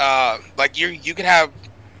like you could have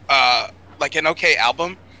like an okay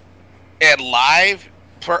album and live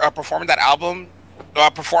performing that album,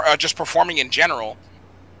 just performing in general.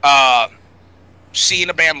 Seeing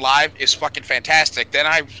a band live is fucking fantastic. Then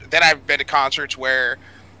I've been to concerts where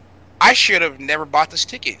I should have never bought this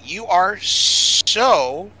ticket. You are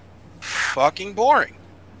so fucking boring.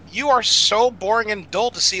 You are so boring and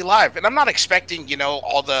dull to see live. And I'm not expecting,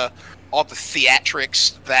 all the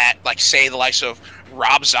theatrics that, like, say the likes of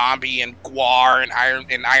Rob Zombie and Gwar and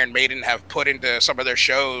Iron Maiden have put into some of their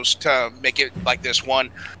shows to make it like this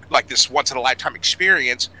once in a lifetime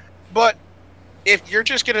experience. But if you're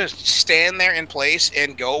just gonna stand there in place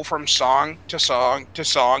and go from song to song to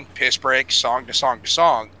song, piss break, song to song to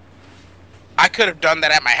song, I could have done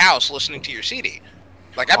that at my house listening to your CD.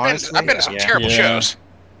 Like Honestly, I've been to some yeah. terrible shows.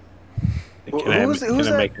 Who's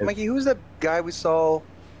that, Mikey? Who's that guy we saw?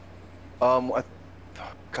 God,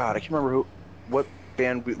 I can't remember what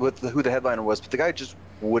band, who the headliner was, but the guy just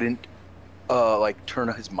wouldn't, like,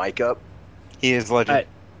 turn his mic up. He is legend.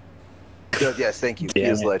 Yes, thank you. He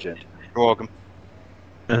is legend. You're welcome.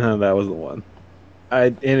 That was the one.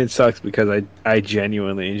 And it sucks because I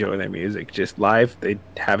genuinely enjoy their music. Just live, they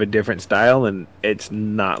have a different style, and it's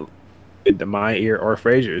not good to my ear or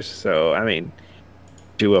Fraser's. So, I mean,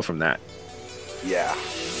 do well from that. Yeah.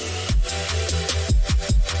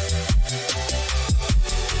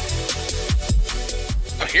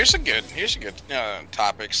 Oh, here's a good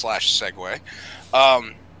topic / segue.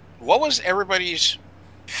 What was everybody's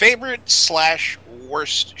favorite /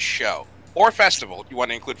 worst show or festival? You want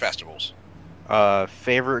to include festivals?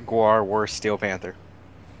 Favorite Gwar, worst Steel Panther.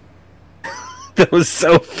 That was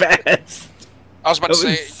so fast. I was about to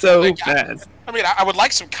say fast. I mean, I would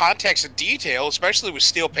like some context and detail, especially with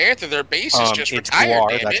Steel Panther. Their bassist just it's retired.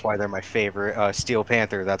 Gwar, that's why they're my favorite. Steel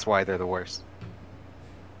Panther, that's why they're the worst.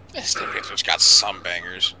 Steel Panther's got some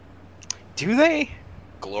bangers. Do they?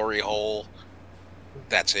 Glory Hole.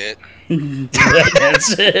 That's it.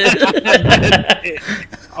 That's it.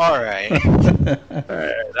 All right.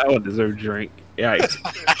 That one deserved a drink. Yikes.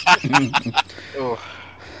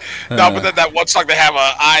 No, but then that one song they have,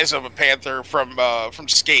 "Eyes of a Panther" from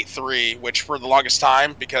Skate 3, which for the longest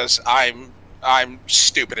time, because I'm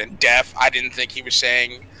stupid and deaf, I didn't think he was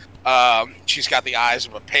saying she's got the eyes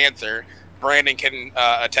of a panther. Brandon can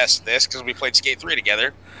attest to this because we played Skate 3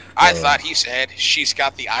 together. I thought he said she's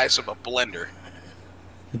got the eyes of a blender.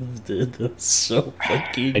 Dude, that's so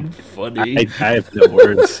fucking funny. I have no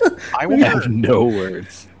words. I I have no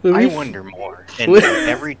words. I wonder more. And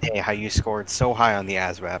every day how you scored so high on the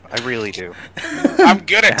ASVAB. I really do. I'm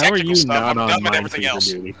good at How are technical you stuff. not I'm on dumb at Minesweeper everything else.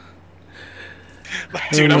 duty?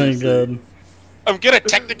 Dude, Oh my god. I'm good at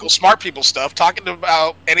technical smart people stuff. Talking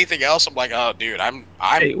about anything else, I'm like, oh, dude, I'm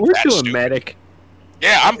Hey, we're that doing stupid. medic.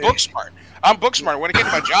 Yeah, I'm book smart. I'm book smart. When I get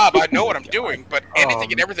to my job, I know what I'm doing. But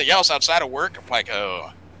anything and everything else outside of work, I'm like,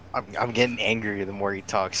 oh. I'm getting angrier the more you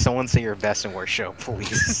talk. Someone say your best and worst show,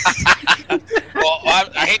 please. Well,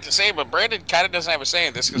 I hate to say it, but Brandon kind of doesn't have a say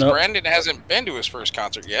in this because Nope. Brandon hasn't been to his first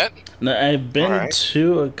concert yet. No, I've been Alright.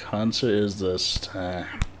 to a concert. Is this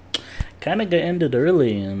kind of got ended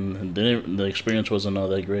early, and the experience wasn't all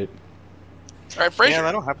that great. All right, Fraser. Yeah,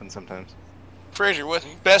 that'll happen sometimes. Fraser, what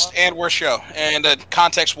best and worst show, and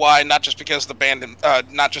context why, not just because the band,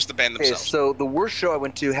 not just the band Okay, themselves. so the worst show I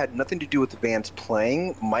went to had nothing to do with the bands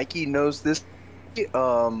playing. Mikey knows this.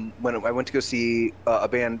 When I went to go see a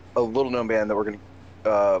little-known band that we're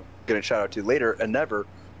gonna shout out to later, Never.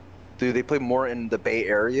 They play more in the Bay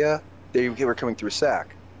Area. They were coming through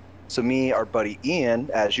SAC. So me, our buddy Ian,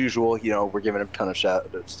 as usual, we're giving him a ton of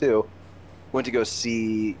shout-outs too. Went to go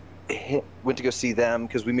see them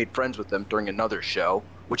because we made friends with them during another show,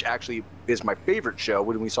 which actually is my favorite show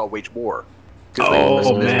when we saw Wage War. 'Cause they Oh,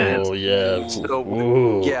 listened to man. bands. Yeah. So,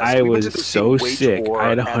 Ooh. yeah, I we went was to go see so Wage sick. War I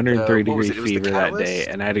had at 103 what was degree it? It was the fever that day, Catalyst?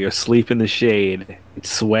 and I had to go sleep in the shade and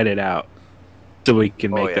sweat it out so we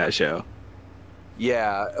can make yeah. that show.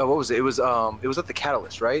 Yeah, what was it? It was at the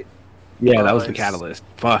Catalyst, right? Yeah, that was the it's- catalyst.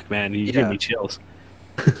 Fuck, man, you give Yeah. me chills.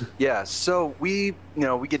 Yeah, so we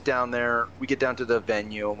get down there, we get down to the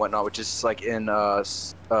venue and whatnot, which is like in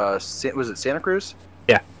was it Santa Cruz?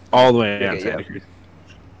 All the way down Okay, Santa yeah. Cruz.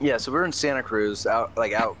 Yeah, so we're in Santa Cruz, out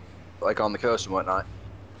on the coast and whatnot,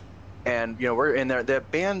 and we're in there. The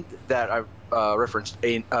band that I referenced,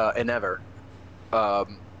 Never,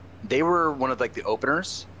 they were one of like the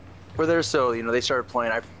openers for there. So they started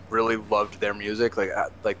playing. really loved their music,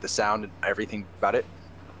 like the sound and everything about it.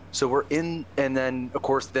 So we're in, and then of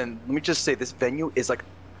course, then let me just say, this venue is like,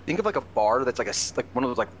 think of like a bar that's like one of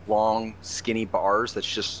those like long, skinny bars that's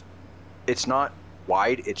just, it's not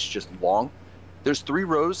wide, it's just long. There's 3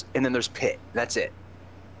 rows, and then there's pit. That's it.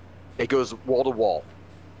 It goes wall to wall.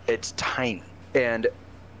 It's tiny. And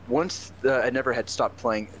once I Never had stopped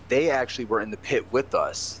playing, they actually were in the pit with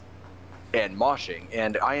us and moshing,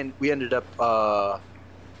 and we ended up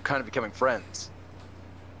kind of becoming friends,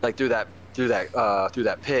 like through that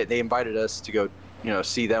pit. They invited us to go,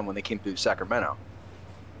 see them when they came through Sacramento.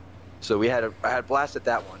 So I had a blast at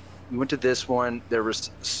that one. We went to this one. There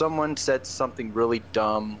was someone said something really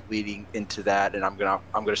dumb leading into that, and I'm gonna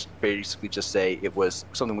basically just say it was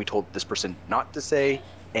something we told this person not to say,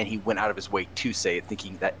 and he went out of his way to say it,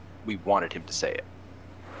 thinking that we wanted him to say it.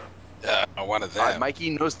 One of them.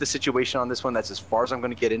 Mikey knows the situation on this one. That's as far as I'm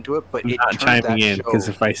going to get into it. But I'm not chiming in because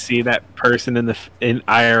if I see that person in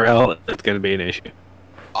IRL, it's going to be an issue.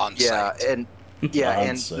 On yeah, site. and yeah, On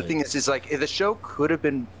and site. the thing is like the show could have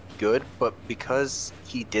been good, but because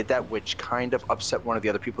he did that, which kind of upset one of the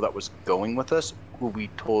other people that was going with us, who we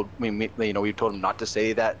told him not to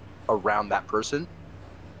say that around that person.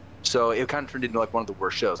 So it kind of turned into like one of the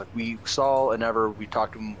worst shows. Like we saw we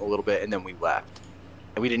talked to him a little bit, and then we left.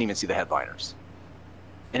 And we didn't even see the headliners.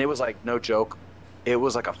 And it was like, no joke, it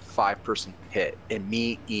was like a 5-person hit. And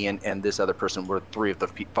me, Ian, and this other person were 3 of the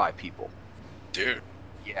 5 people. Dude.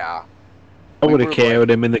 Yeah. I We would have were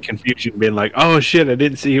KO'd him in the confusion, being like, "Oh shit, I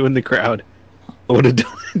didn't see you in the crowd." I would have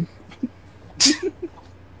done.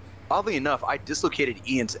 Oddly enough, I dislocated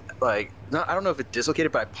Ian's, I don't know if it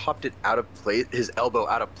dislocated, but I popped it out of place, his elbow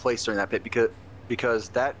out of place during that pit, because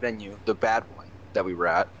that venue, the bad one that we were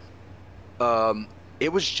at,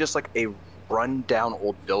 it was just like a run-down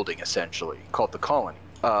old building, essentially, called the Colony.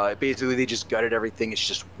 Basically, they just gutted everything. It's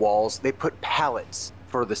just walls. They put pallets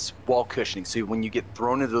for this wall cushioning, so when you get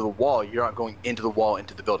thrown into the wall, you're not going into the wall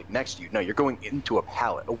into the building next to you. No, you're going into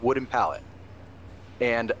a wooden pallet.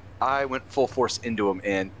 And I went full force into him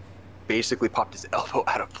and basically popped his elbow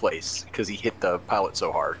out of place because he hit the pallet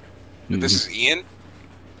so hard. This is Ian?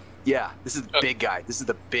 Yeah, this is the big guy. This is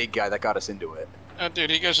the big guy that got us into it. Dude,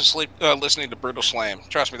 he goes to sleep listening to Brutal Slam.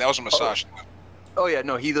 Trust me, that was a massage. Oh yeah,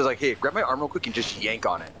 no, he was like, "Hey, grab my arm real quick and just yank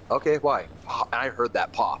on it." Okay, why? And I heard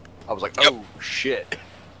that pop. I was like, Yep. "Oh shit!"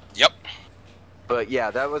 Yep. But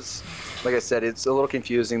yeah, that was, like I said, it's a little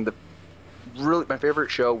confusing. My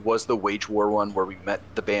favorite show was the Wage War one, where we met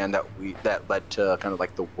the band that led to kind of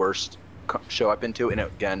like the worst show I've been to. And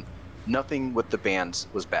again, nothing with the bands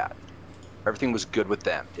was bad. Everything was good with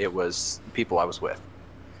them. It was the people I was with.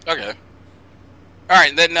 Okay. All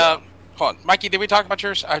right, then, hold on. Mikey, did we talk about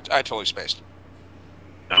yours? I totally spaced.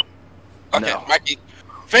 No. Okay, No. Mikey.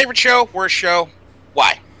 Favorite show, worst show,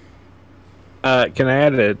 why? Can I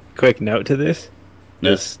add a quick note to this?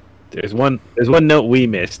 Yes. There's one note we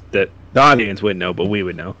missed that the audience wouldn't know, but we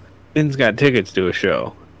would know. Finn's got tickets to a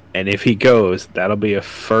show, and if he goes, that'll be a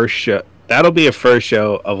first show. That'll be a first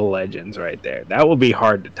show of Legends right there. That will be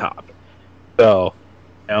hard to top. So,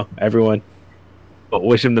 everyone,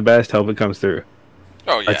 wish him the best. Hope it comes through.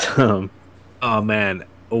 Oh, yeah. But, oh man,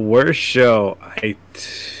 worst show.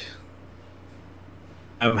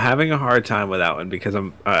 I'm having a hard time with that one because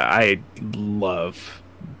I love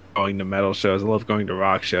going to metal shows. I love going to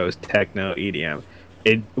rock shows, techno, EDM.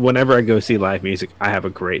 Whenever I go see live music, I have a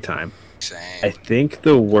great time. Same. I think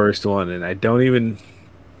the worst one, and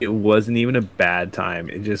it wasn't even a bad time.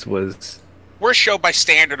 It just was. Worst show by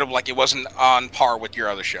standard of like it wasn't on par with your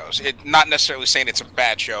other shows. It not necessarily saying it's a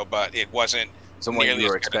bad show, but it wasn't. Someone nearly you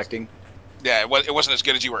were as good expecting. Yeah, it wasn't as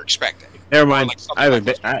good as you were expecting. Never mind. Like something I have a like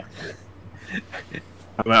bit. this.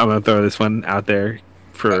 I'm gonna throw this one out there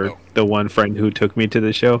for Uh-oh. the one friend who took me to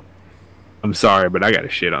the show. I'm sorry, but I got to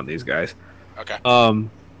shit on these guys. Okay.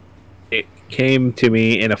 It came to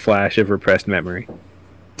me in a flash of repressed memory.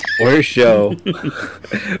 Worst show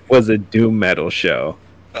was a doom metal show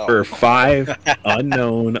for Oh. 5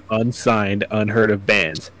 unknown, unsigned, unheard of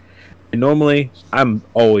bands. And normally, I'm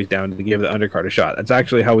always down to give the undercard a shot. That's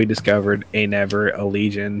actually how we discovered A Never, a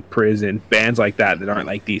Legion, Prison, bands like that aren't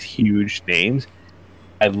like these huge names.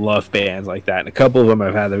 I love bands like that, and a couple of them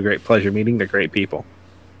I've had the great pleasure meeting. They're great people.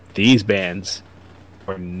 These bands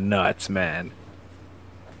were nuts, man.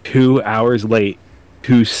 2 hours late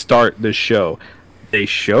to start the show. They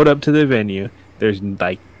showed up to the venue. There's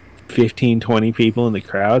like 15, 20 people in the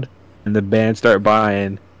crowd, and the band start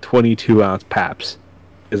buying 22-ounce paps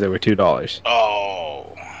because they were $2.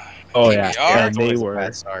 Oh. Oh yeah, PBR? and they Always a were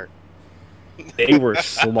bad start. they were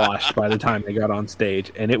sloshed by the time they got on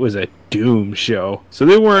stage, and it was a doom show. So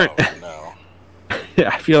they weren't. Oh, no.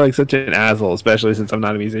 I feel like such an asshole, especially since I'm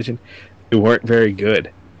not a musician. They weren't very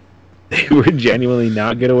good. They were genuinely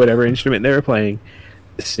not good at whatever instrument they were playing.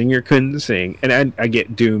 The singer couldn't sing, and I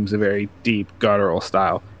get Doom's a very deep guttural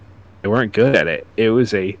style. They weren't good at it. It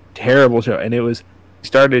was a terrible show, and it was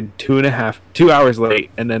started 2 hours late,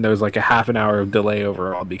 and then there was like a half an hour of delay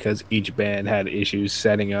overall because each band had issues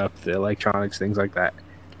setting up the electronics, things like that.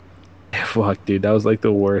 Fuck, dude, that was like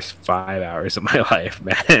the worst 5 hours of my life,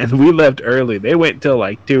 man. We left early. They went till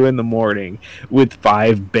like 2 a.m. with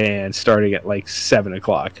 5 bands starting at like 7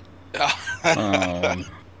 o'clock. That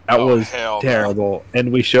was terrible. No.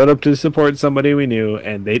 And we showed up to support somebody we knew,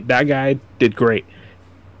 and that guy did great.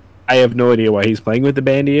 I have no idea why he's playing with the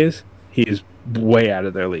band he is. He is way out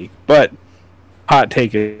of their league. But, hot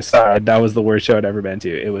take aside, that was the worst show I'd ever been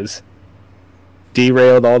to. It was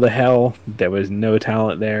derailed all the hell. There was no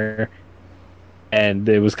talent there. And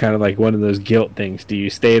it was kind of like one of those guilt things. Do you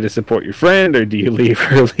stay to support your friend, or do you leave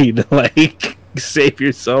early to, like, save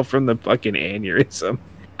yourself from the fucking aneurysm?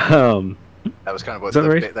 That was kind of what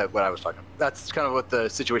what I was talking about. That's kind of what the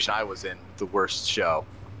situation I was in. The worst show,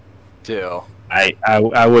 too.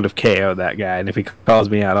 I would have KO'd that guy, and if he calls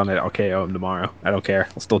me out on it, I'll KO him tomorrow. I don't care.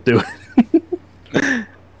 I'll still do it.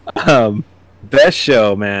 Best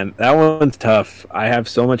show, man. That one's tough. I have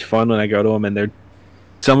so much fun when I go to them, and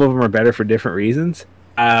some of them are better for different reasons.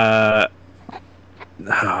 How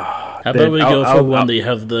about we go for one that you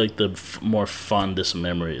have the more fondest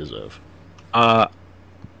memories of?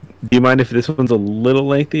 Do you mind if this one's a little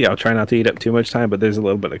lengthy? I'll try not to eat up too much time, but there's a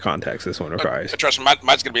little bit of context this one requires. Trust me,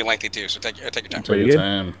 mine's going to be lengthy too, so take your time. Take your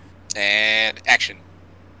time. And action.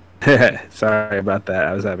 Sorry about that.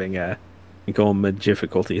 I was having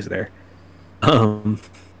difficulties there.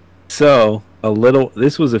 So,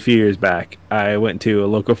 this was a few years back. I went to a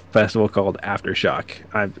local festival called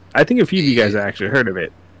Aftershock. I think a few of you guys actually heard of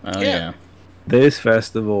it. Oh, yeah. This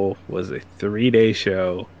festival was a 3-day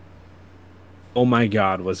show. Oh my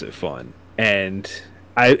god, was it fun. And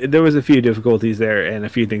there was a few difficulties there and a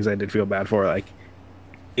few things I did feel bad for. Like,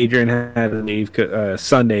 Adrian had to leave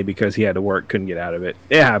Sunday because he had to work, couldn't get out of it.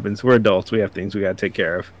 It happens. We're adults. We have things we got to take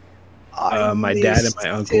care of. My dad and my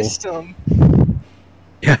uncle...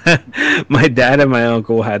 My dad and my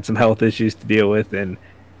uncle had some health issues to deal with, and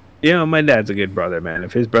my dad's a good brother, man.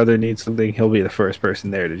 If his brother needs something, he'll be the first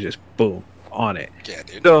person there to just boom on it. Yeah,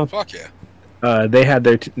 dude. So, fuck yeah. They had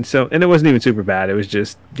their and it wasn't even super bad. It was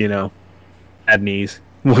just bad knees.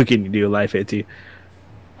 What can you do? Life hits you.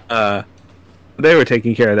 They were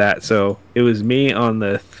taking care of that, so it was me on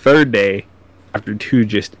the third day after 2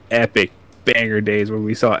 just epic banger days where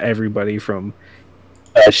we saw everybody from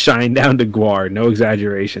Shine down to Guar. No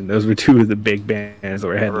exaggeration. Those were 2 of the big bands that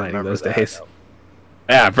were headlining those days.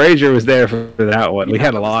 Yeah, Frazier was there for that one. We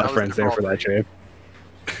had a lot of friends there for that trip.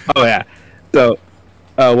 Oh yeah. So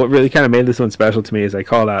what really kind of made this one special to me is I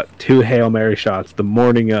called out 2 Hail Mary shots the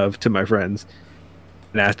morning of to my friends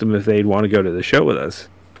and asked them if they'd want to go to the show with us.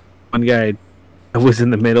 One guy was in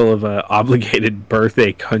the middle of an obligated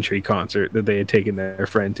birthday country concert that they had taken their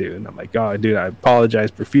friend to, and I'm like, oh, dude, I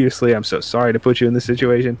apologize profusely. I'm so sorry to put you in this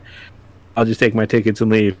situation. I'll just take my tickets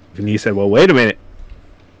and leave. And he said, well, wait a minute.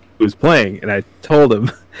 Who was playing? And I told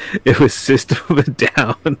him it was System of a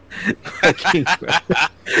Down.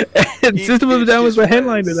 And System of a Down was my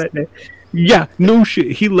headliner that day. Yeah, no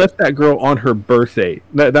shit. He left that girl on her birthday.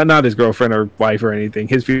 Not his girlfriend or wife or anything.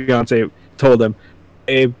 His fiance told him,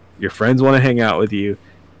 hey, your friends want to hang out with you.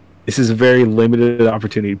 This is a very limited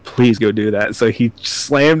opportunity. Please go do that. So he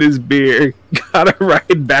slammed his beer, got a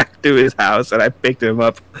ride back to his house, and I picked him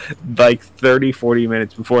up like 30, 40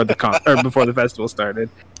 minutes before before the festival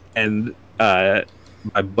started. And my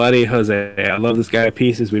buddy Jose, I love this guy to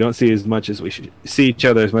pieces. We don't see as much as we should see each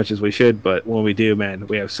other as much as we should, but when we do, man,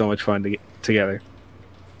 we have so much fun together.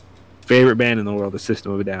 Favorite band in the world is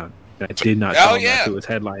System of a Down. And I did not tell him that's who was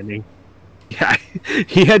headlining. Yeah,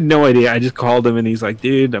 he had no idea. I just called him and he's like,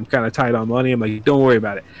 dude, I'm kind of tight on money. I'm like, don't worry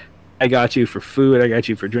about it. I got you for food. I got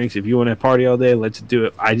you for drinks. If you want to party all day, let's do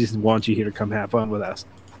it. I just want you here to come have fun with us.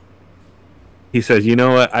 He says, you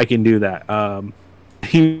know what? I can do that.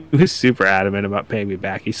 He was super adamant about paying me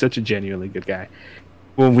back. He's such a genuinely good guy.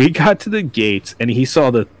 When we got to the gates and he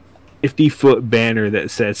saw the 50-foot banner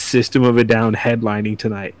that says System of a Down headlining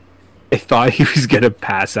tonight, I thought he was going to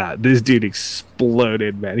pass out. This dude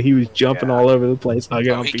exploded, man. He was jumping all over the place,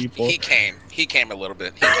 hugging on people. He came a little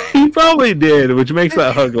bit. He probably did, which makes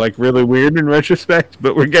that hug like really weird in retrospect,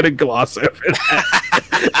 but we're going to gloss over that.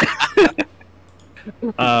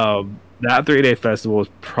 That 3-day festival was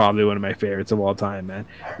probably one of my favorites of all time, man.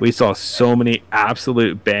 We saw so many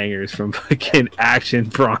absolute bangers from fucking Action,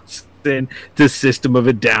 Bronze in to System of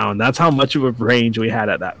a Down. That's how much of a range we had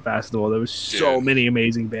at that festival. There was so Yeah. many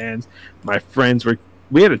amazing bands. My friends were.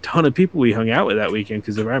 We had a ton of people we hung out with that weekend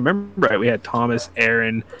because if I remember right, we had Thomas,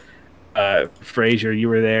 Aaron, Frazier. You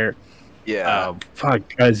were there. Yeah.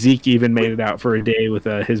 Zeke even made it out for a day with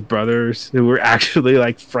his brothers who were actually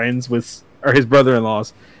like friends with, or his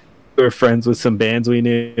brother-in-laws who were friends with some bands we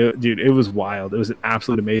knew. Dude, it was wild. It was an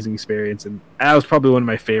absolute amazing experience, and that was probably one of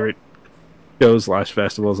my favorite shows /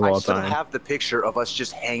 festivals of I all still time. have the picture of us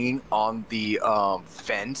just hanging on the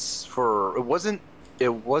fence for it wasn't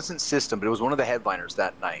System, but it was one of the headliners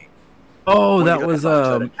that night. Oh, One of that the was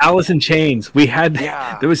headliners Alice in Chains. We had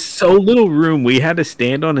Yeah. there was so little room. We had to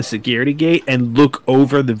stand on a security gate and look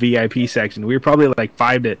over the VIP section. We were probably like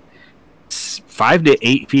 5 to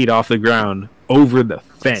 8 feet off the ground over the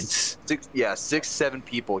fence. 6, 7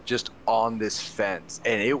 people just on this fence,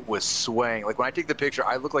 and it was swaying. Like when I take the picture,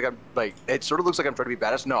 I look like I'm like it sort of looks like I'm trying to be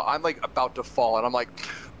badass. No, I'm like about to fall, and I'm like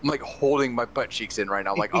holding my butt cheeks in right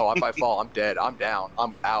now. I'm like, oh, if I fall, I'm dead. I'm down.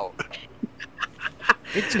 I'm out.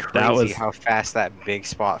 It's crazy That was- how fast that big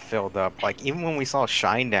spot filled up. Like even when we saw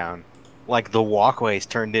Shinedown, like the walkways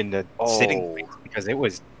turned into sitting Oh. places because it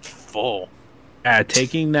was full.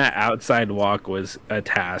 Taking that outside walk was a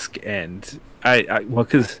task, and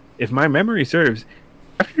because if my memory serves,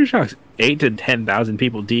 Aftershock's 8 to 10,000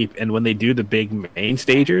 people deep, and when they do the big main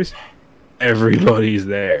stagers, everybody's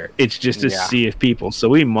there. It's just a Yeah. sea of people. So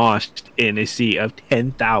we moshed in a sea of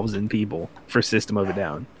 10,000 people for System of a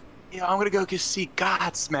Down. Yeah, I'm gonna go see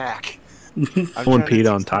Godsmack. I'm One trying to Pete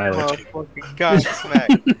see on some Tyler. motherfucking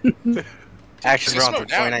Godsmack. Action System Bronze of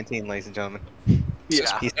Down. 2019, ladies and gentlemen.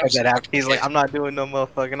 Yeah. He said that after. He's like, I'm not doing no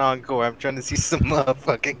motherfucking encore. I'm trying to see some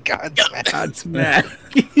motherfucking Godsmack. Godsmack.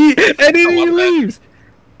 And then he I love that. leaves.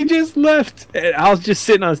 He just left. And I was just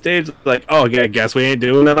sitting on stage like, oh, yeah, guess we ain't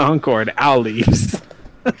doing an encore. And Al leaves.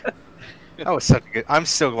 That was such a good. I'm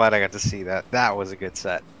so glad I got to see that. That was a good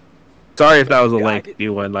set. Sorry if that was a Yeah, I lengthy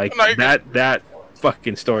one. Like, No, you're that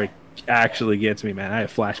fucking story actually gets me, man. I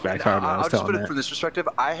have flashbacks hard when I I'll was just put telling it that. from this perspective.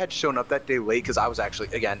 I had shown up that day late because I was actually,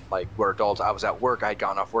 again, like we're adults. I was at work. I had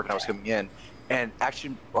gotten off work and I was coming in, and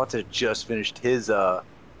Action Bronze had just finished his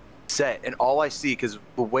set, and all I see, because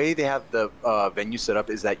the way they have the venue set up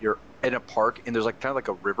is that you're in a park and there's like kind of like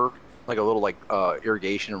a river, like a little like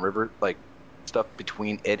irrigation and river like stuff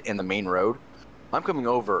between it and the main road. I'm coming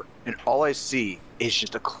over and all I see is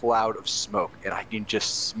just a cloud of smoke, and I can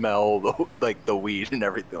just smell the weed and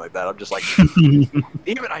everything like that. I'm just like,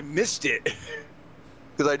 even I missed it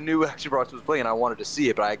because I knew Action Bronze was playing. I wanted to see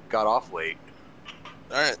it, but I got off late.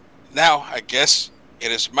 All right, now I guess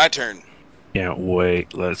it is my turn. Can't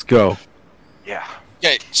wait. Let's go. Yeah.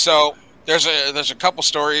 Okay, so there's a couple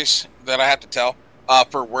stories that I have to tell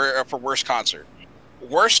for worst concert.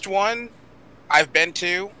 Worst one I've been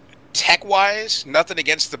to, tech wise, nothing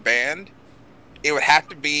against the band. It would have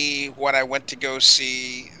to be when I went to go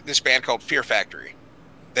see this band called Fear Factory.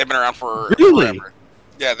 They've been around for Really? forever.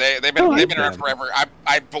 Yeah, they've I been like they've been around them. forever.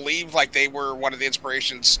 I believe like they were one of the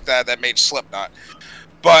inspirations that made Slipknot.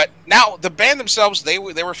 But now the band themselves, they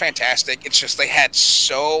were fantastic. It's just they had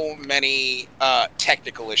so many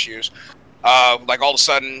technical issues. Like all of a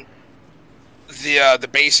sudden, the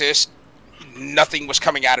bassist, nothing was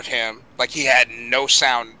coming out of him. Like he had no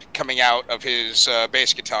sound coming out of his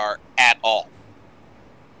bass guitar at all.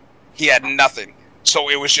 He had nothing. So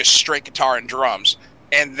it was just straight guitar and drums.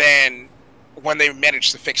 And then when they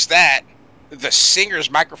managed to fix that, the singer's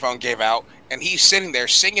microphone gave out, and he's sitting there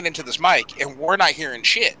singing into this mic, and we're not hearing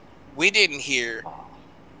shit. We didn't hear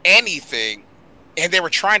anything, and they were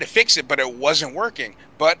trying to fix it, but it wasn't working.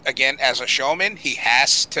 But again, as a showman, he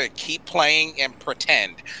has to keep playing and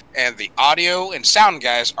pretend. And the audio and sound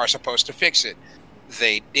guys are supposed to fix it.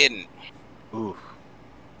 They didn't. Ooh.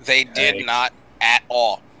 They did not at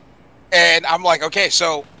all. And I'm like, okay,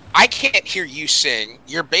 so I can't hear you sing.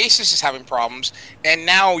 Your bassist is having problems, and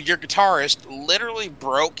now your guitarist literally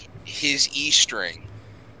broke his E string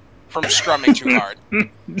from strumming too hard.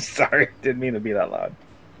 Sorry, didn't mean to be that loud.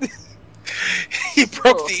 He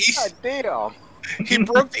broke the E. God damn. He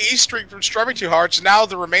broke the E string from strumming too hard. So now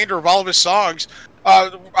the remainder of all of his songs,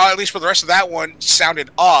 at least for the rest of that one, sounded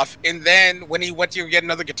off. And then when he went to get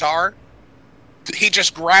another guitar, he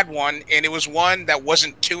just grabbed one, and it was one that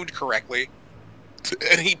wasn't tuned correctly,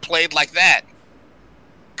 and he played like that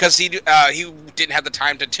because he didn't have the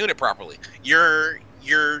time to tune it properly. You're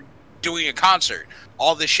doing a concert.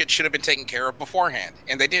 All this shit should have been taken care of beforehand,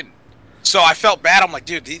 and they didn't. So I felt bad. I'm like,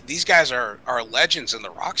 dude, these guys are legends in the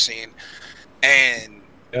rock scene, and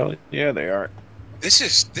Yeah, they are. this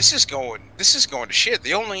is going to shit.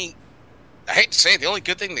 The only I hate to say it, the only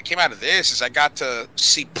good thing that came out of this is I got to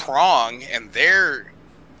see Prong, and their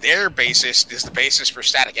bassist is the bassist for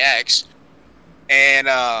Static X, and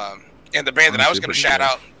the band that I was going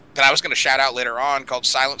to shout out later on called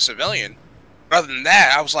Silent Civilian. Other than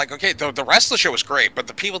that, I was like, okay, the rest of the show was great, but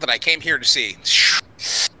the people that I came here to see,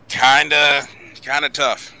 kind of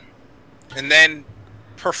tough. And then,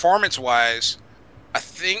 performance-wise, I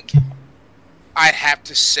think I'd have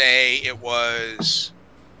to say it was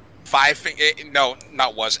it's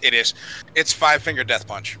Five Finger Death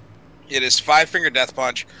Punch. It is Five Finger Death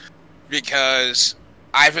Punch because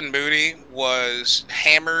Ivan Moody was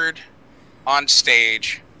hammered on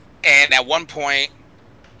stage, and at one point,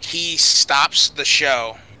 he stops the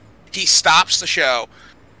show. Okay.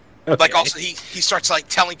 Like, also, he starts, like,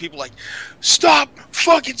 telling people, like, stop,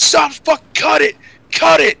 cut it.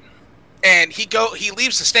 And he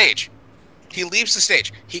leaves the stage.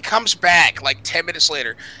 He comes back, like, 10 minutes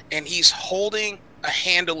later, and he's holding a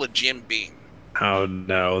handle of Jim Beam. Oh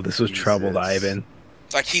no, this was troubled Ivan.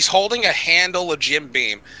 Like, he's holding a handle of Jim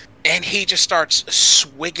Beam, and he just starts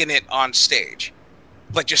swigging it on stage.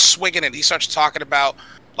 Like, just swigging it. He starts talking about,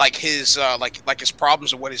 like, his like his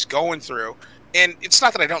problems and what he's going through. And it's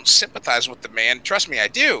not that I don't sympathize with the man. Trust me, I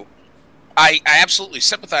do. I absolutely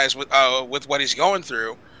sympathize with what he's going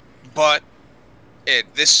through. But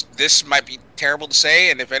this might be terrible to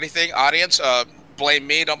say. And if anything, audience, blame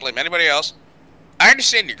me. Don't blame anybody else. I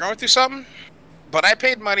understand you're going through something, but I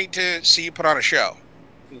paid money to see you put on a show.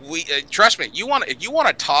 Trust me. If you want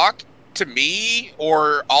to talk to me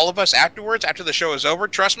or all of us afterwards, after the show is over,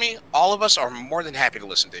 trust me, all of us are more than happy to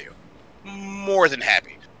listen to you. More than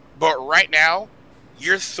happy. But right now,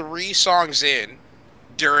 you're 3 songs in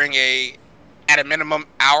during at a minimum,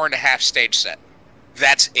 hour-and-a-half stage set.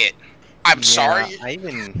 That's it. I'm sorry.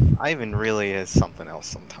 Ivan really is something else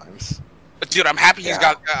sometimes. Dude, I'm happy he's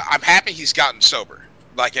gotten sober.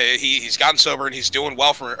 Like, he's gotten sober and he's doing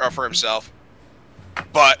well for himself.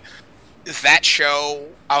 But that show,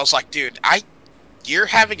 I was like, dude, you're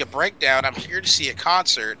having a breakdown. I'm here to see a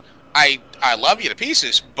concert. I love you to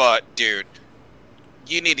pieces, but dude,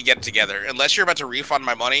 you need to get it together. Unless you're about to refund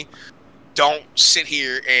my money, don't sit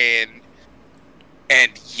here and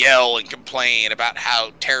yell and complain about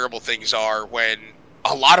how terrible things are when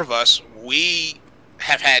a lot of us, we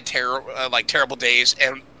have had terrible days,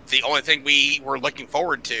 and the only thing we were looking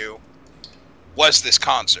forward to was this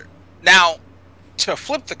concert. Now, to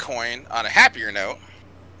flip the coin on a happier note,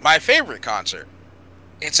 my favorite concert,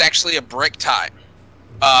 it's actually a break tie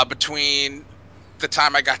between the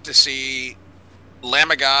time I got to see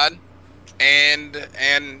Lamb of God and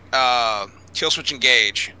Killswitch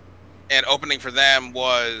Engage, and opening for them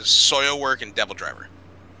was Soilwork and Devil Driver.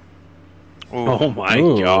 Ooh. Oh my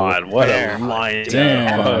God! What a line,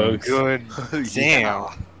 folks! Good.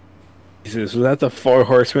 Damn. Jesus, was that the 4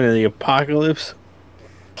 Horsemen of the Apocalypse?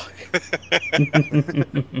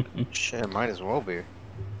 Shit, might as well be.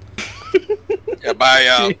 Yeah,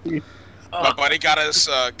 my buddy got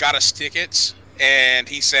us tickets, and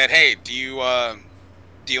he said, "Hey, do you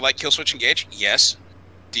like Killswitch Engage? Yes.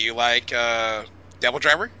 Do you like Devil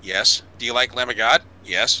Driver? Yes. Do you like Lamb of God?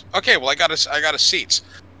 Yes. Okay, well I got us seats."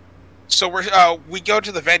 So we go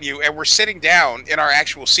to the venue and we're sitting down in our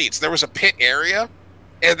actual seats. There was a pit area,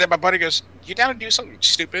 and then my buddy goes, "You down to do something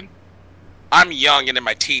stupid?" I'm young and in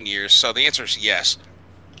my teen years, so the answer is yes.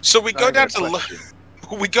 So we go down to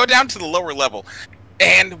the lower level,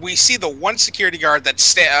 and we see the one security guard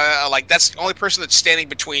that's that's the only person that's standing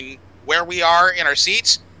between where we are in our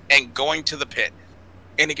seats and going to the pit.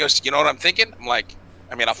 And he goes, "You know what I'm thinking?" I'm like,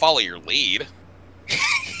 "I mean, I'll follow your lead."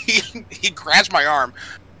 He grabs my arm,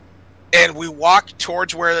 and we walk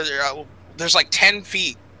towards where there's like 10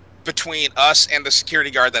 feet between us and the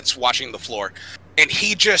security guard that's watching the floor. And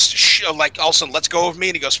he just, all of a sudden, "Let's go with me."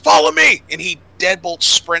 And he goes, "Follow me." And he deadbolt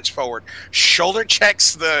sprints forward, shoulder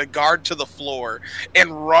checks the guard to the floor,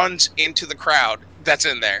 and runs into the crowd that's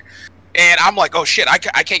in there. And I'm like, oh shit, I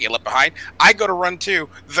can't get left behind. I go to run too.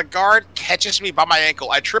 The guard catches me by my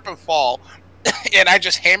ankle. I trip and fall. And I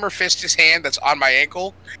just hammer fist his hand that's on my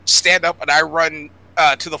ankle, stand up, and I run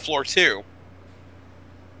to the floor too.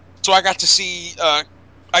 So I got to see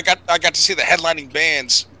I got to see the headlining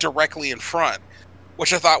bands directly in front,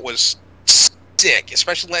 which I thought was sick,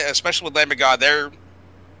 especially with Lamb of God. I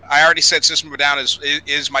already said System of a Down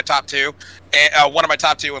is my top 2, and one of my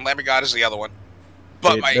top 2, and Lamb of God is the other one.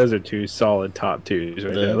 But Dude, those are 2 solid top 2s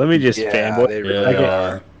right there. Let me just fanboy. They really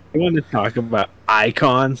are. I want to talk about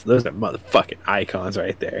icons. Those are motherfucking icons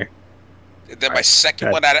right there. Then my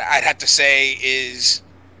second one I'd have to say is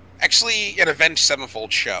actually an Avenged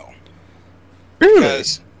Sevenfold show. Really?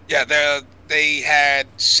 Because, yeah, they had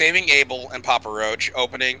Saving Abel and Papa Roach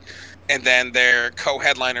opening, and then their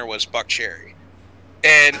co-headliner was Buck Cherry.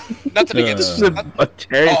 And nothing against This is a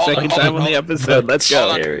Terry second time on the episode. Let's go.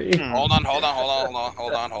 Hold on.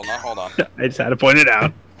 I just had to point it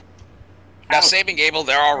out. Now, Saving Abel,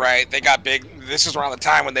 they're all right. They got big. This is around the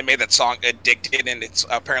time when they made that song "Addicted," and it's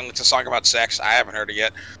a song about sex. I haven't heard it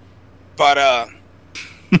yet, but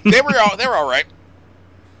they were all right.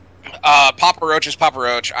 Papa Roach is Papa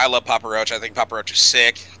Roach. I love Papa Roach. I think Papa Roach is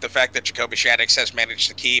sick. The fact that Jacoby Shaddix has managed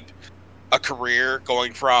to keep a career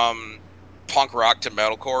going from punk rock to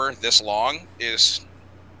metalcore this long is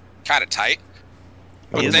kind of tight.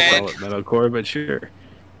 But then metalcore, but sure.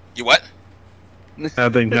 You what?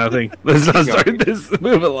 Nothing. Let's not start this.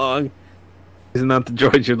 Move along. It's not the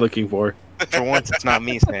George you're looking for. For once, it's not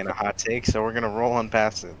me saying a hot take, so we're gonna roll on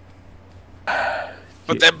past it.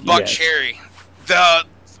 But then Buck Cherry,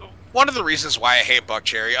 one of the reasons why I hate Buck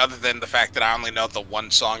Cherry, other than the fact that I only know the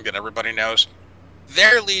one song that everybody knows,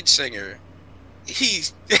 their lead singer,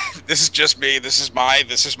 this is just me. This is my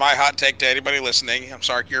hot take to anybody listening. I'm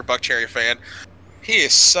sorry, you're a Buck Cherry fan. He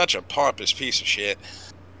is such a pompous piece of shit,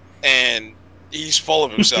 and he's full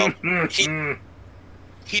of himself.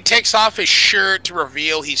 He takes off his shirt to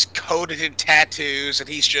reveal he's coated in tattoos, and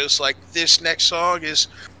he's just like, this next song is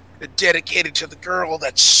dedicated to the girl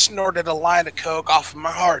that snorted a line of coke off of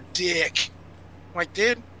my hard dick. I'm like,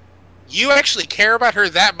 dude, you actually care about her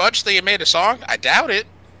that much that you made a song? I doubt it.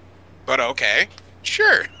 But okay,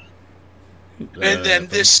 sure. And then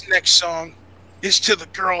this next song is to the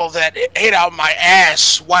girl that ate out my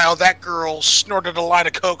ass while that girl snorted a line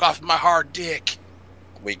of coke off of my hard dick.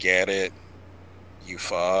 We get it. You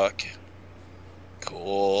fuck.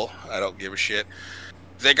 Cool. I don't give a shit.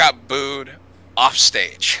 They got booed off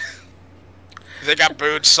stage. They got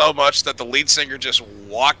booed so much that the lead singer just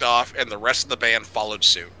walked off and the rest of the band followed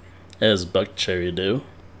suit. As Buck Cherry do.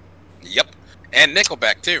 Yep. And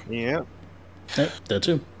Nickelback, too. Yeah. Yep, that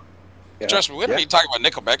too. Yeah. Trust me, we don't need to talk about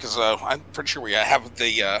Nickelback because I'm pretty sure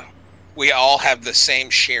we all have the same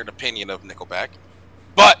shared opinion of Nickelback.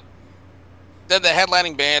 But then the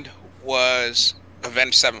headlining band was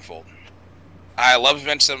Avenged Sevenfold. I love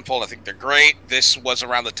Avenged Sevenfold. I think they're great. This was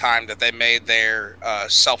around the time that they made their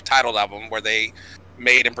self-titled album where they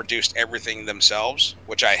made and produced everything themselves,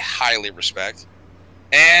 which I highly respect.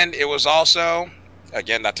 And it was also,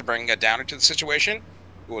 again, not to bring a downer to the situation,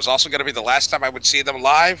 it was also going to be the last time I would see them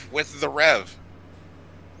live with The Rev.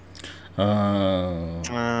 Oh.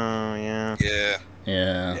 Yeah. Yeah.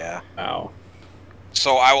 Yeah. Wow.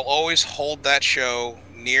 So I will always hold that show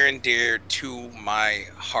near and dear to my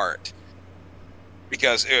heart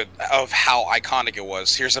because of how iconic it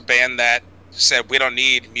was. Here's a band that said, we don't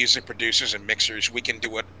need music producers and mixers. We can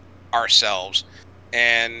do it ourselves.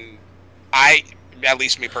 And at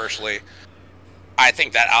least me personally, I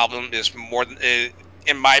think that album is more than,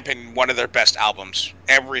 in my opinion, one of their best albums.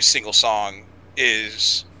 Every single song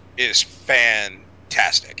is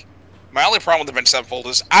fantastic. My only problem with Avenged Sevenfold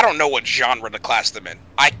is I don't know what genre to class them in.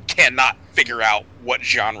 I cannot figure out what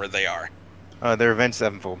genre they are. They're Avenged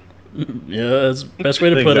Sevenfold. Yeah, that's the best way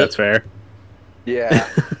to I think put that's it. fair. Yeah.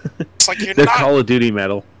 It's like They're Call of Duty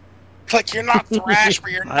metal. like you're not thrash,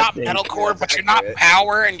 but you're not metalcore, but you're not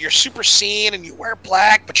power, and you're super scene, and you wear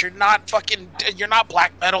black, but you're not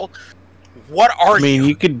black metal. What are you? I mean,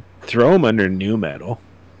 you could throw them under new metal.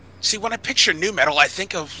 See, when I picture new metal, I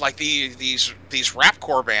think of like these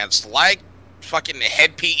rapcore bands like fucking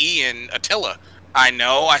Head PE and Attila. I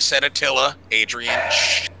know I said Attila, Adrian.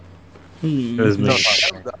 It was me.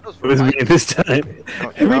 That was It was me right. this time.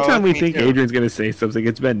 Every Oh, time we me think too. Adrian's going to say something,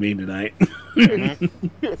 it's been me tonight.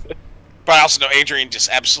 But I also know Adrian just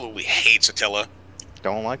absolutely hates Attila.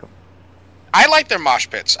 Don't like them. I like their mosh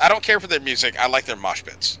pits. I don't care for their music. I like their mosh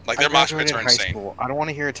pits. Like their mosh pits are high insane. school. I don't want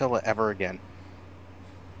to hear Attila ever again.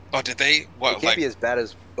 Oh, did they? It What? can't Like be as bad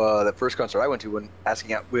as that first concert I went to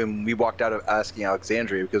when we walked out of Asking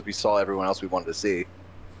Alexandria because we saw everyone else we wanted to see.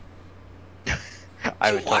 I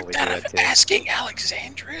you would totally walked do out that of too. Asking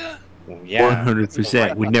Alexandria? Yeah.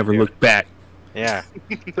 100%. We never looked back. Yeah.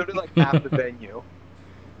 So did like half the venue.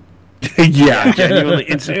 Yeah, genuinely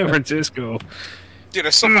in San Francisco. Dude,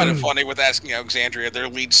 it's so kind of funny with Asking Alexandria. Their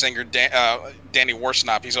lead singer, Danny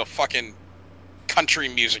Worsnop, he's a fucking country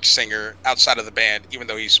music singer outside of the band, even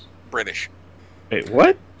though he's British. Wait,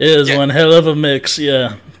 what? It is Yeah. one hell of a mix,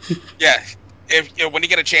 yeah. Yeah, when you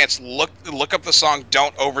get a chance, look up the song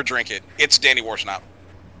 "Don't Overdrink It." It's Danny Worsnop.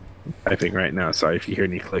 I think right now. Sorry if you hear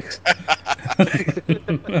any clicks.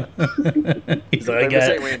 He's like, This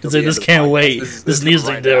ain't waiting I till said, the this end of can't the podcast. wait. This This is needs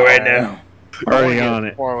to right do now. right now. I wanna Already get on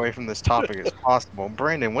as it. far away from this topic as possible.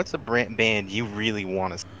 Brandon, what's a band you really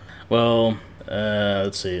want to see? Well,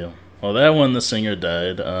 let's see. Well, that one, the singer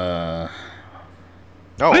died. Oh,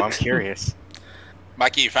 What? I'm curious.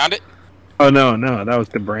 Mikey, you found it? Oh no, that was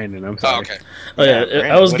the Brandon. I'm sorry. Oh, okay. Oh yeah,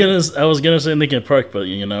 Brandon, I was what gonna say Linkin Park, but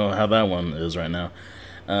you know how that one is right now.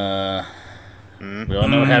 We all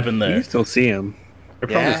know what happened You there. can still see him. They're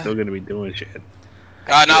probably Yeah. still going to be doing shit. No,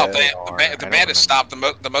 Yeah, the they band, are. the I band, the don't band has stopped.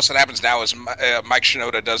 The most that happens now is Mike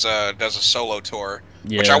Shinoda does a solo tour,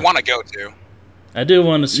 which I Yeah, want to go to. I do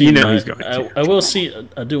want to see. You know Mike. he's going to. I will see.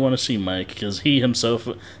 I do want to see Mike because he himself,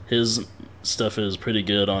 his stuff is pretty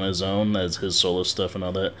good on his own, as his solo stuff and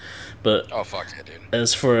all that. But Oh fuck yeah, dude!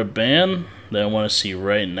 as for a band that I want to see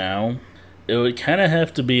right now, it would kind of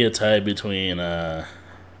have to be a tie between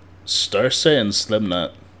Starset and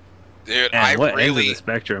Slipknot. Dude, And I what end of really, the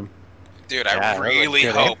spectrum? dude, Yeah, I those are really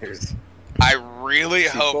good hope. answers. I really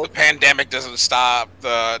hope both? the pandemic doesn't stop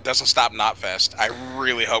Knotfest. I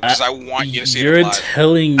really hope because I want you to see You're it live.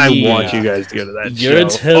 telling I me. want you guys to go to that You're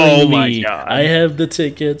show. telling Oh my me god! I have the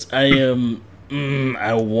tickets. I am.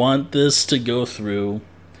 I want this to go through.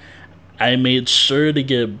 I made sure to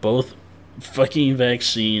get both fucking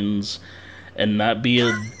vaccines and not be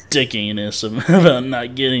a dick anus about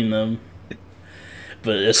not getting them.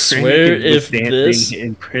 But I swear, if this, being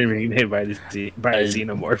impregnated by the I-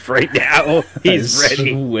 xenomorph right now, he's I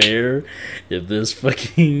ready. swear, if this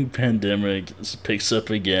fucking pandemic picks up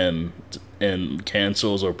again and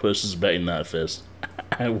cancels or pushes back Knotfest,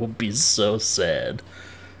 I will be so sad.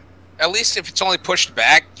 At least if it's only pushed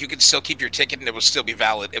back, you can still keep your ticket and it will still be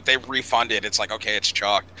valid. If they refund it, it's like, okay, it's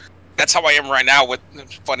chalked. That's how I am right now with,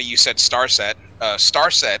 funny you said Starset.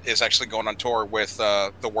 Starset is actually going on tour with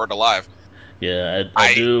The Word Alive. Yeah,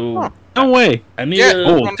 I do. No way! I need Yeah. a,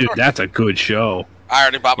 Oh, dude, that's a good show. I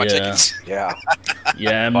already bought my Yeah. tickets. Yeah.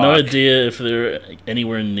 Yeah, I have no Fuck. idea if they're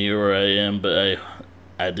anywhere near where I am, but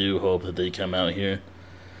I do hope that they come out here.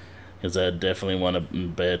 Because I definitely want to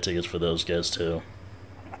buy tickets for those guys too.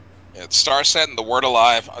 Yeah, it's Starset and The Word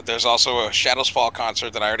Alive. There's also a Shadows Fall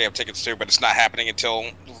concert that I already have tickets to, but it's not happening until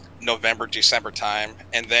November, December time.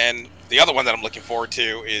 And then the other one that I'm looking forward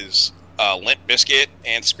to is Limp Bizkit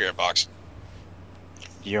and Spirit Box.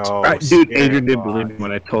 Yo, Right, dude, Spirit Adrian didn't Box. believe me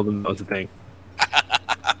when I told him that was a thing.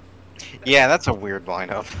 Yeah, that's a weird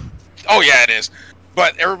lineup. Oh yeah, it is.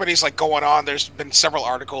 But everybody's like going on. There's been several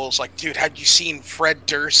articles like, dude, have you seen Fred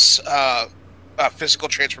Durst's physical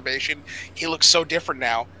transformation? He looks so different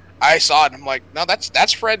now. I saw it and I'm like, no,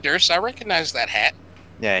 that's Fred Durst. I recognize that hat.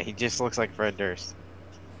 Yeah, he just looks like Fred Durst.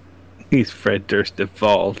 He's Fred Durst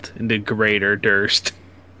evolved into Greater Durst.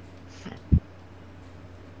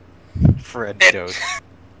 Fred It- Durst.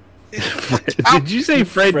 Did you say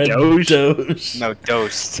Fred Doge? Doge. No,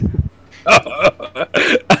 Durst. I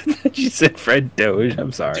thought you said Fred Doge.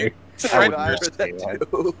 I'm sorry. Fred I would Durst, never say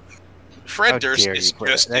that. Fred How Durst dare is you put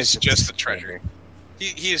that? That's just a treasure.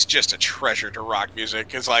 He is just a treasure to rock music.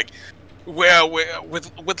 Because like, well,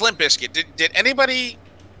 with Limp Bizkit, did anybody?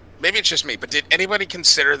 Maybe it's just me, but did anybody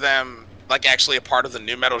consider them like actually a part of the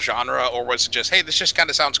new metal genre, or was it just, hey, this just kind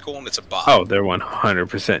of sounds cool and it's a bop? Oh, they're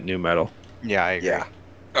 100% new metal. Yeah, I agree. Yeah.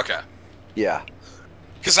 Okay. Yeah.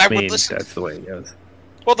 Because I I mean, would listen. that's the way it goes.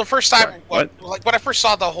 Well, the first time, Sorry, what? like when I first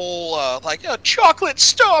saw the whole chocolate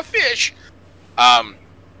starfish, I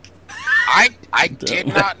did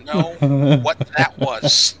not know what that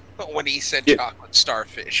was when he said Yeah. chocolate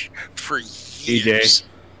starfish for DJ. years.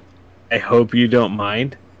 I hope you don't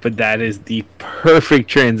mind, but that is the perfect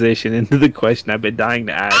transition into the question I've been dying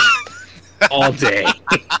to ask all day.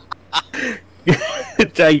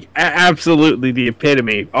 It's like absolutely the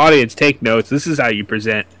epitome. Audience, take notes. This is how you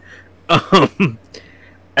present.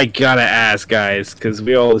 I gotta ask, guys, because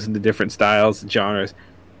we all listen to different styles and genres.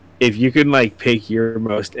 If you can like pick your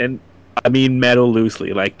most, and I mean metal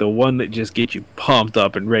loosely, like the one that just gets you pumped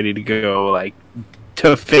up and ready to go, like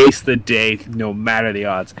to face the day no matter the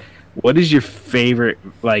odds. What is your favorite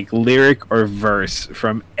like lyric or verse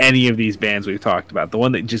from any of these bands we've talked about? The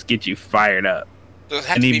one that just gets you fired up. Does it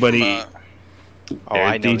have to be Anybody? from Oh,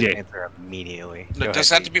 I know DJ. the answer immediately.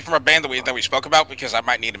 does it have to be from a band that we spoke about? Because I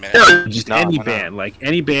might need a minute. Just No, any why not? band, like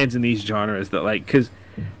any bands in these genres that like, because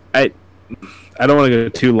I don't want to go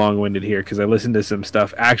too long-winded here because I listened to some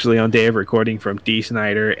stuff actually on day of recording from D.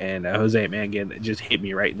 Snyder and Jose Mangan that just hit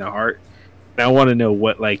me right in the heart. And I want to know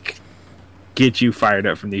what like gets you fired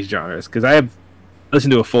up from these genres because I have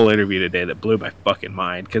listened to a full interview today that blew my fucking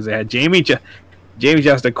mind because they had Jamie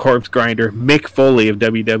Just a Corpse Grinder, Mick Foley of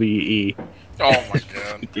WWE, Oh my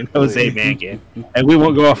god. and Jose Mangan, and we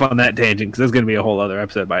won't go off on that tangent because that's going to be a whole other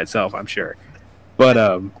episode by itself, I'm sure.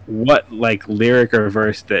 But what like lyric or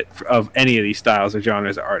verse that of any of these styles or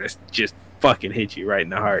genres or artists just fucking hit you right in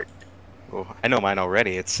the heart? Oh, I know mine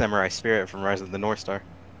already. It's Samurai Spirit from Rise of the North Star.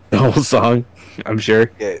 The whole song, I'm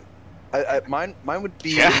sure. Yeah, mine would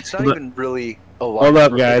be. Yeah. It's not even really a lot. Hold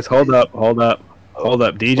up, guys. Hold up.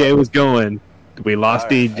 DJ was going. We lost All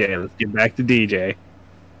right. DJ. Let's get back to DJ.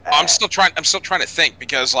 I'm still trying to think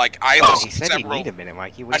because like I Oh, listen he to said several. you need a minute,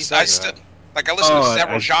 Mikey. I, What are you I talking still about? like I listen Oh, to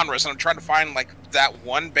several I- genres, and I'm trying to find like that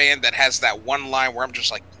one band that has that one line where I'm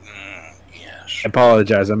just like, yes. I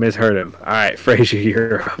apologize. I misheard him. All right, Frazier,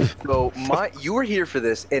 you're up. So you were here for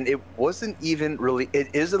this, and it wasn't even really. It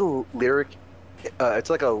is a lyric. It's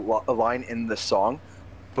like a line in the song,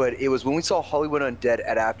 but it was when we saw Hollywood Undead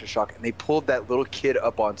at Aftershock, and they pulled that little kid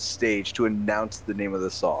up on stage to announce the name of the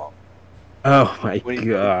song. Oh my What do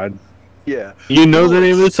you- god. Yeah. You know the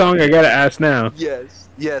name of the song? I gotta ask now.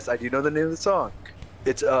 Yes, I do know the name of the song.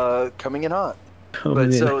 It's Coming in Hot. Coming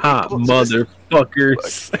in so- hot, so this-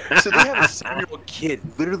 motherfuckers. So they have a 7-year-old kid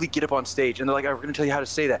literally get up on stage, and they're like, "We're gonna tell you how to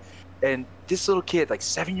say that." And this little kid, like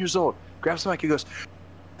 7 years old, grabs the mic and goes,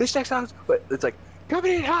 "This next song," but it's like,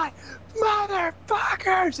 "Coming in hot,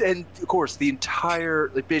 motherfuckers!" And of course, the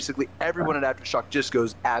entire, like basically everyone at Aftershock just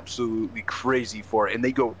goes absolutely crazy for it, and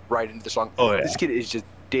they go right into the song. Oh, yeah. This kid is just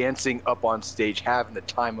dancing up on stage, having the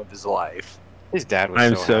time of his life. His dad was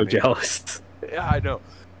I'm so so happy. jealous. Yeah, I know.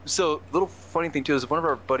 So, little funny thing too is one of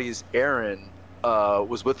our buddies, Aaron,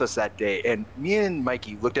 was with us that day, and me and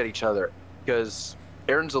Mikey looked at each other because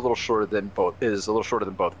Aaron's a little shorter than both of us. He's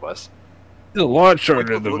a lot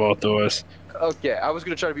shorter than both of us. Okay, I was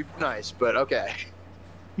gonna try to be nice, but okay.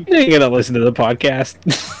 You ain't gonna listen to the podcast.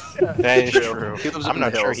 That is True. true. He lives up I'm in the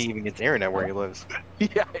not sure hills. he even gets internet where he lives.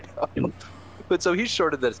 Yeah, I know. But so he's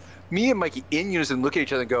shorter than us. Me and Mikey in unison look at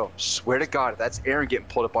each other and go, "Swear to God, if that's Aaron getting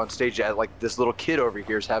pulled up on stage at like this little kid over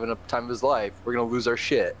here is having a time of his life, we're gonna lose our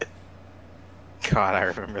shit." God, I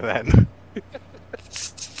remember that.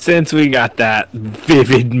 Since we got that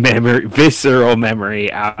vivid memory, visceral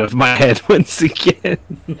memory out of my head once again.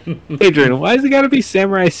 Adrian, why has it gotta be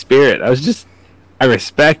Samurai Spirit? I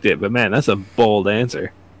respect it, but man, that's a bold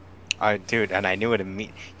answer. Dude, and I knew it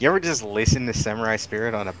immediately. You ever just listen to Samurai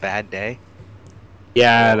Spirit on a bad day?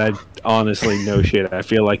 Yeah, and I honestly, no shit. I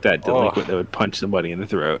feel like that delinquent Oh. that would punch somebody in the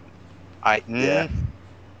throat. Yeah.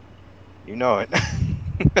 You know it.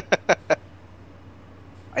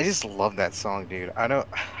 I just love that song, dude. I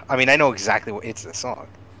know exactly what it's the song,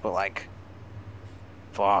 but like,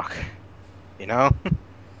 fuck, you know?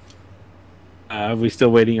 Are we still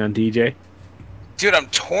waiting on DJ? Dude, I'm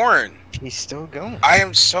torn. He's still going. I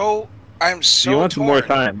am so If you want some more torn.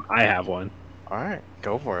 time? I have one. All right,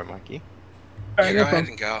 go for it, Mikey. Yeah, go ahead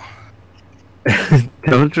and go.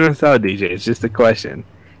 Don't stress out, DJ. It's just a question.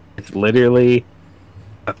 It's literally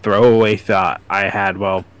a throwaway thought I had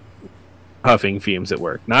while huffing fumes at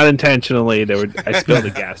work. Not intentionally. I spilled a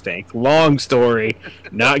gas tank. Long story.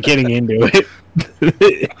 Not getting into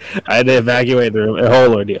it. I had to evacuate the room. A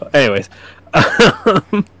whole ordeal. Anyways.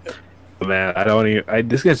 Man,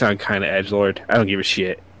 this is gonna sound kind of edgelord. I don't give a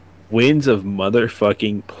shit. Winds of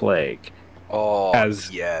motherfucking plague Oh,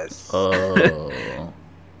 As- yes. Oh.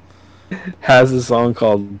 has a song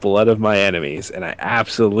called Blood of My Enemies, and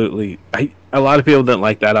a lot of people didn't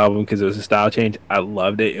like that album because it was a style change. I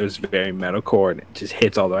loved it. It was very metalcore, and it just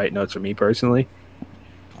hits all the right notes for me personally.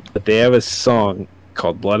 But they have a song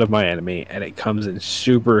called Blood of My Enemy, and it comes in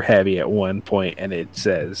super heavy at one point, and it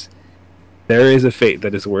says, "There is a fate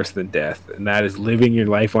that is worse than death, and that is living your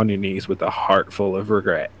life on your knees with a heart full of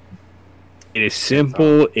regret." It is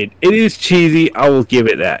simple. It is cheesy. I will give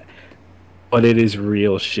it that. But it is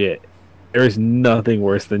real shit. There is nothing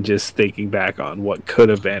worse than just thinking back on what could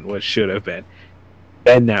have been, what should have been.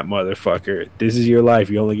 Bend that motherfucker. This is your life.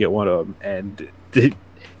 You only get one of them. And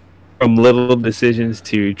from little decisions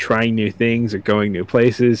to trying new things or going new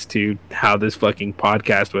places to how this fucking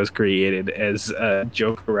podcast was created as a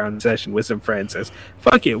joke around session with some friends says,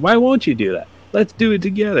 fuck it, why won't you do that? Let's do it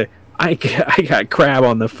together. I got Crab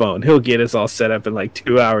on the phone. He'll get us all set up in like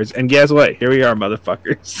 2 hours. And guess what? Here we are,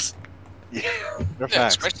 motherfuckers. They're Yeah,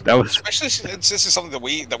 facts. especially since this is something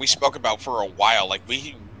that we spoke about for a while. Like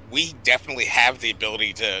we definitely have the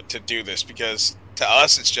ability to do this because to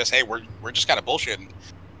us it's just hey we're just kind of bullshitting,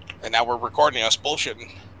 and now we're recording us bullshitting.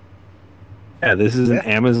 Yeah, this is an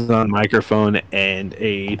Amazon microphone and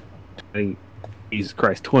Jesus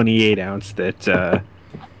Christ, 28 ounce that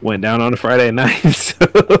went down on a Friday night. So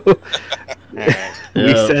Alright. we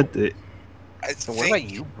Yeah. sent it. I So what think about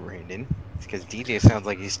you, Brandon? Because DJ sounds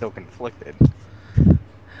like he's still conflicted. I don't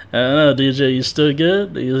know, DJ, you still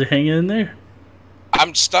good? Are you hanging in there?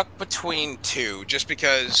 I'm stuck between two just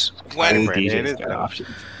because I when think Brandon DJ's is got done. options.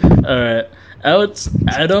 Alright.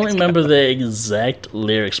 I don't remember the exact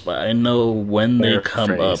lyrics, but I know when they come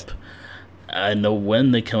Paraphrase. up, I know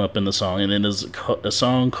when they come up in the song, and it is a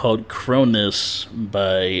song called Cronus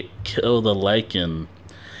by Kill the Lichen.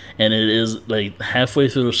 And it is like halfway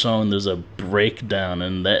through the song, there's a breakdown,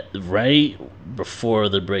 and that right before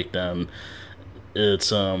the breakdown, it's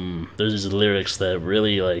there's these lyrics that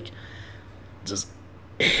really like just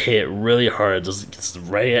hit really hard. It's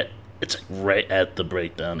right at the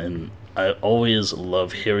breakdown, and I always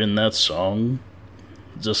love hearing that song,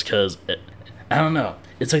 just because I don't know.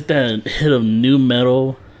 It's like that hit of new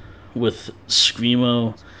metal with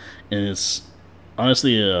screamo, and it's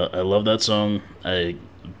honestly I love that song. I've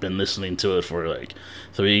been listening to it for like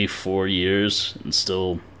 3-4 years and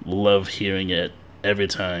still love hearing it every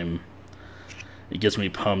time. It gets me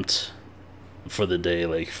pumped for the day,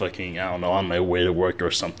 like fucking, I don't know, on my way to work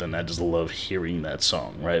or something. I just love hearing that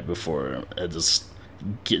song right before I just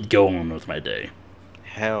get going with my day.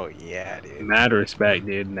 Hell yeah, dude. Mad respect,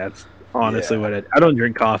 dude. And that's honestly what I don't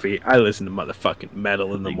drink coffee. I listen to motherfucking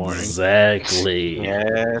metal in the morning. Exactly.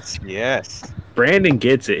 Yes. Brandon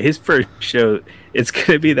gets it. His first show, it's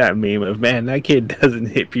gonna be that meme of, man, that kid doesn't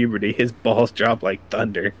hit puberty. His balls drop like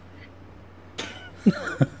thunder.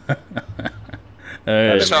 All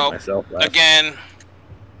right. So again,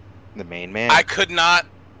 The main man. I could not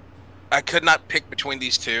pick between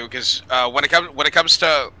these two because when it comes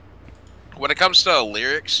to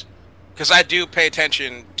lyrics, because I do pay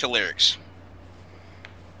attention to lyrics,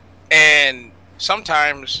 and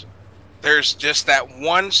sometimes there's just that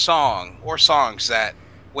one song or songs that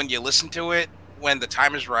when you listen to it, when the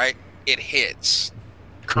time is right, it hits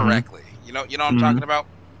correctly. You know what I'm talking about?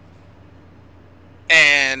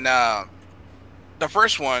 And the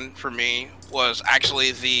first one for me was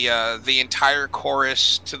actually the entire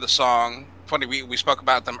chorus to the song. Funny, we spoke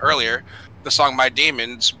about them earlier. The song "My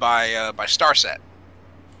Demons" by Starset.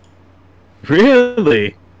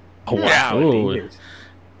 Really? Oh, Yeah. wow. Ooh.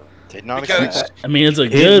 Did not Because- expect I mean, it's a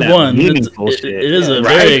Hitting good that one. meaningful It shit. is a Yeah,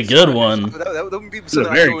 very right. good one. That would be a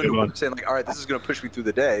something I very go good into one. saying like, all right, this is gonna push me through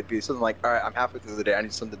the day. It'd be something like, all right, I'm halfway through the day. I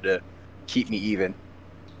need something to keep me even.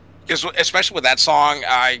 Because especially with that song,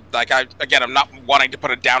 I'm not wanting to put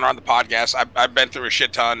a downer on the podcast. I've been through a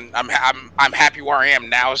shit ton. I'm happy where I am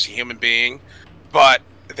now as a human being, but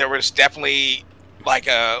there was definitely like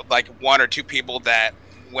one or two people that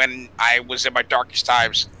when I was in my darkest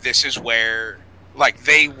times, this is where like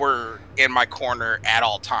they were in my corner at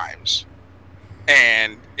all times,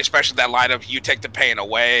 and especially that line of "You take the pain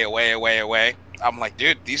away, away, away, away." I'm like,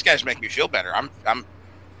 dude, these guys make me feel better.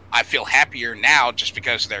 I feel happier now just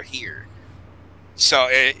because they're here. So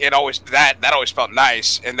it always that always felt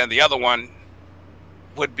nice. And then the other one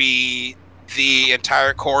would be the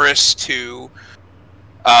entire chorus to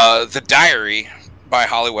 "The Diary" by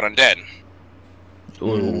Hollywood Undead.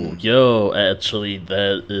 Ooh, yo, actually,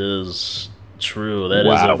 that is true. That is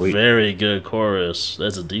Wow, a very good chorus.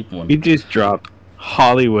 That's a deep one. We just dropped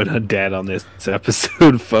Hollywood Undead on this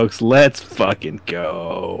episode, folks. Let's fucking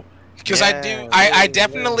go. Because Yeah, I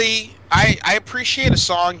definitely I appreciate a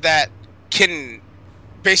song that can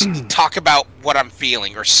basically talk about what I'm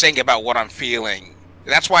feeling or sing about what I'm feeling.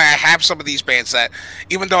 That's why I have some of these bands that,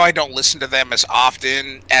 even though I don't listen to them as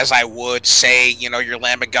often as I would, say, you know, your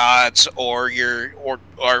Lamb of Gods or your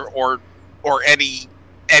or any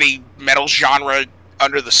metal genre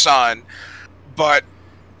under the sun, but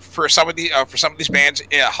for some of these bands,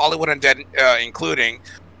 Hollywood Undead including,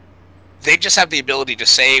 they just have the ability to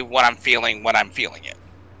say what I'm feeling when I'm feeling it.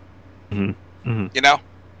 You know?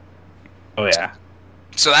 Oh yeah.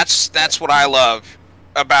 So that's what I love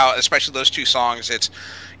about especially those two songs. It's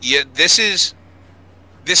this is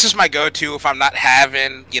my go-to if I'm not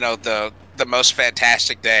having, you know, the most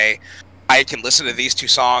fantastic day. I can listen to these two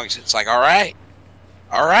songs. It's like, all right,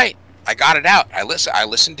 I got it out. I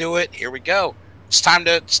listen to it. Here we go. It's time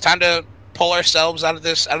to pull ourselves out of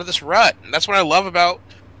this rut. And that's what I love about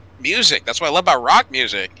music. That's what I love about rock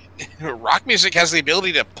music. Rock music has the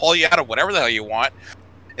ability to pull you out of whatever the hell you want.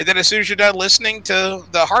 And then as soon as you're done listening to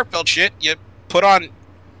the heartfelt shit, you put on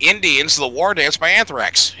Indians, the War Dance by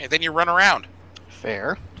Anthrax, and then you run around.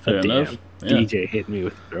 fair. Fair Damn. enough. Yeah, DJ hit me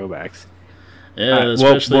with throwbacks. yeah, well,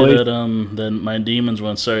 especially boys- that My Demons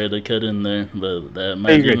one. Sorry to cut in there, but that My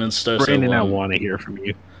Figured, Demons starts Brandon, at I 1. want to hear from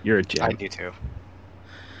you. You're a I gem do too.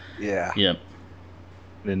 Yeah. Yep.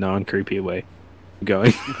 in a non-creepy way.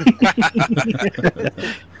 Going.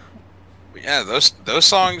 Yeah, those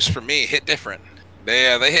songs for me hit different.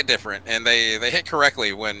 They hit different, and they hit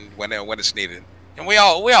correctly when it's needed. And we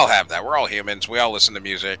all have that. We're all humans. We all listen to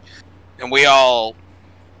music, and we all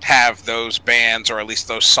have those bands or at least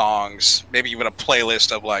those songs. Maybe even a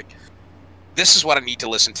playlist of like, this is what I need to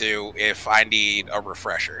listen to if I need a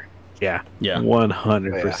refresher. Yeah. Yeah.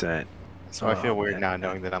 100%. So I feel Oh, weird man. now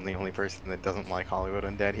knowing that I'm the only person that doesn't like Hollywood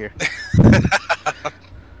Undead here.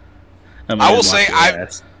 I will say I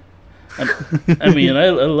mean, I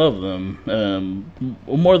love them.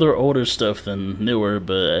 More their older stuff than newer,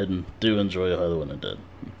 but I do enjoy Hollywood Undead.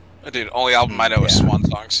 Dude, only album I know is Swan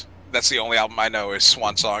Songs. That's the only album I know is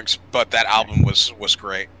Swan Songs. But that album was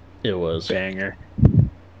great. It was. banger.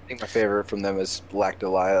 I think my favorite from them is Black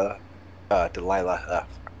Dahlia. Dahlia.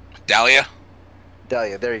 Dahlia.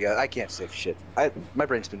 Dahlia. There you go. I can't say shit. My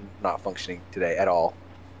brain's been not functioning today at all.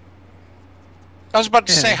 I was about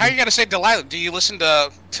to say, how are you gonna say Delilah? Do you listen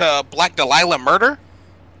to Black Dahlia Murder?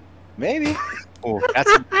 Maybe. Oh,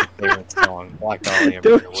 that's my favorite song. Black Dahlia.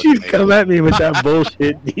 Don't you come at me with that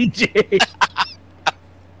bullshit, DJ.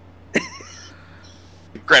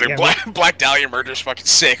 Granted, Yeah, Black Dahlia Murder is fucking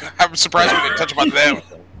sick. I'm surprised we didn't touch about them.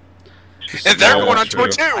 And they're Yeah, going on true.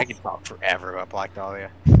 tour too. I could talk forever about Black Dahlia.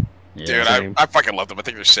 Yeah, Dude, same. I fucking love them. I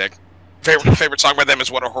think they're sick. Favorite song by them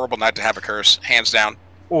is "What a Horrible Night to Have a Curse," hands down.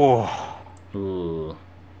 Oh. Ooh.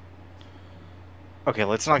 Okay,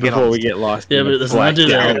 let's not get Before on we this. get lost. Yeah, in the but let's Black not do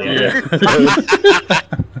that. Dahlia. Yeah.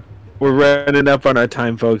 We're running up on our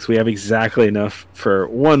time, folks. We have exactly enough for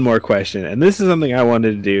one more question, and this is something I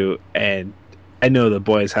wanted to do, and I know the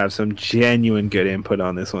boys have some genuine good input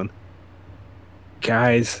on this one.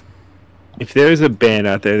 Guys, if there's a band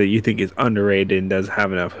out there that you think is underrated and doesn't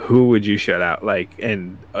have enough, who would you shut out? Like,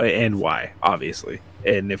 and why? Obviously.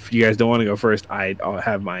 And if you guys don't want to go first, I'll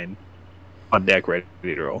have mine on deck ready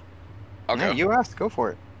to roll. Okay. Yeah, you asked. Go for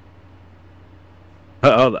it.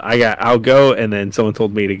 I'll go, and then someone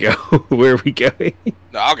told me to go. Where are we going?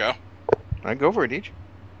 No, I'll go. All right, go for it, Deej.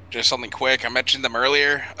 Just something quick. I mentioned them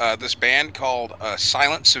earlier. This band called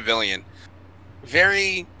Silent Civilian.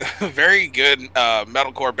 Very, very good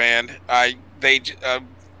metalcore band.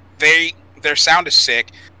 Their sound is sick,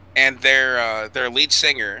 and their lead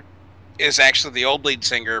singer is actually the old lead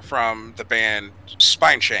singer from the band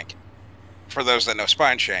Spineshank. For those that know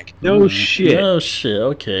Spineshank. No shit. No shit.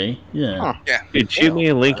 Okay. Yeah. Huh. Dude, shoot me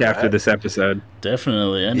a link after Alright. this episode.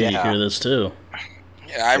 Definitely. I need to Yeah. hear this too.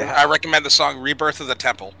 Yeah, Yeah. I recommend the song "Rebirth of the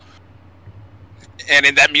Temple." And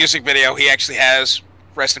in that music video, he actually has,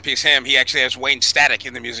 rest in peace him, he actually has Wayne Static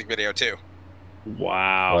in the music video too.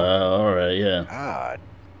 Wow. Wow. All right. Yeah. God.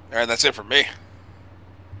 All right, that's it for me.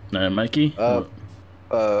 All right, Mikey. You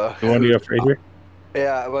You want to go Fraser?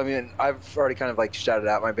 Yeah, well, I mean, I've already kind of like shouted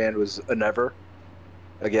out. My band was a Never.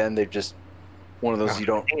 Again, they're just one of those you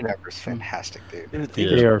don't. Never's fantastic, dude. Dude,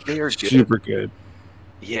 Yeah. They are good. super good.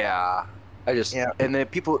 Yeah, I just Yeah. and the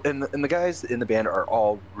people and the guys in the band are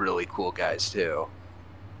all really cool guys too.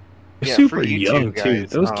 They're Yeah, super for you young two too. guys,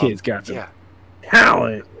 Those kids got some Yeah,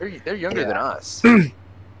 talent. they're younger Yeah. than us.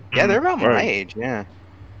 Yeah, they're about my Right. age. Yeah.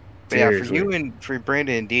 But yeah, for Seriously. you and for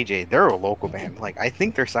Brandon and DJ, they're a local band. Like I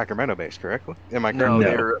think they're Sacramento based, correctly? Am I correct? No,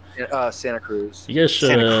 No. they're Santa Cruz. You guys should.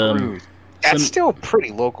 Santa Cruz. That's send- still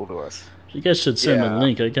pretty local to us. You guys should send Yeah. a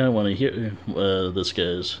link. I kind of want to hear this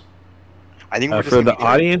guy's. I think we're just For gonna the be doing-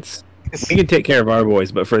 audience, we can take care of our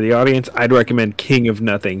boys, but for the audience, I'd recommend "King of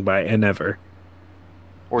Nothing" by Never.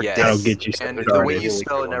 or Yes. That'll Death. get you And started. the way already. you Really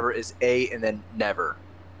spell good one. Never is A and then Never.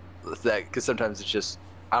 That because sometimes it's just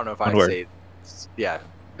I don't know if I One word. say yeah.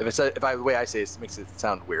 If the way I say it makes it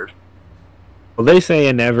sound weird. Well, they say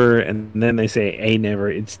a never, and then they say a never.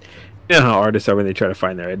 It's you know how artists are when they try to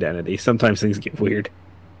find their identity. Sometimes things get weird.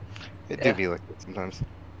 It Yeah. do be like that sometimes.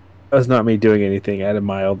 That was not me doing anything. I had a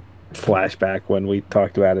mild flashback when we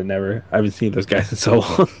talked about it. Never. I haven't seen those guys in so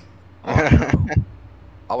long. I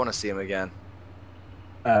want to see him again.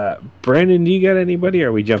 Brandon, do you got anybody? Or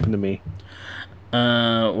are we jumping to me?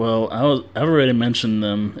 Well, I've already mentioned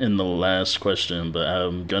them in the last question, but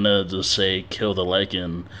I'm gonna just say Kill the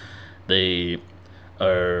Lycan. They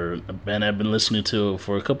are a band I've been listening to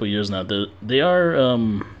for a couple years now. They are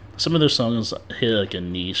some of their songs hit like a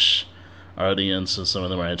niche audience, and some of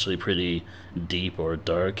them are actually pretty deep or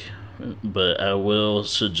dark. But I will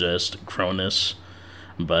suggest Cronus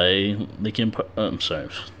by Linkin Park. I'm sorry,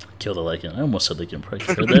 Kill the Lycan. I almost said Linkin Park.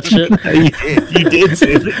 You heard that shit? You did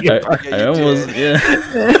say that. I you almost did.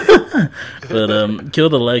 yeah. But Kill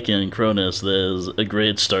the Lycan, Cronus, there's a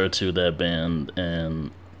great start to that band, and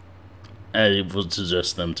I would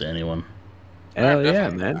suggest them to anyone. Hell yeah,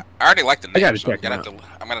 Definitely. man. I already like the I gotta name, so check them I'm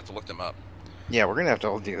gonna have to look them up. Yeah, we're gonna have to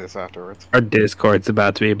all do this afterwards. Our Discord's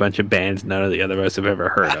about to be a bunch of bands none of the other of us have ever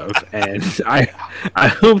heard of, and I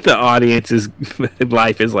hope the audience's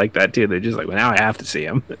life is like that too. They're just like, well, now I have to see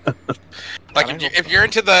them. Like if you're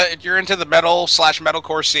into the metal /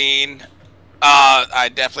 metalcore scene, I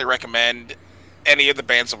definitely recommend any of the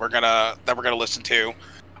bands that we're gonna listen to.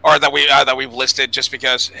 or that we've listed, just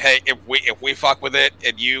because hey, if we fuck with it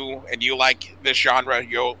and you like this genre,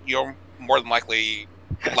 you'll more than likely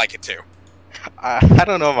like it too. I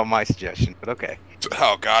don't know about my suggestion, but okay.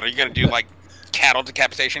 Oh God, are you gonna do like cattle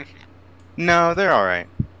decapitation? No, they're all right.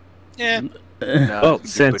 Yeah. Well,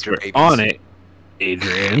 since we're on it,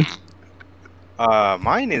 Adrian,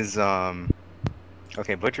 Mine is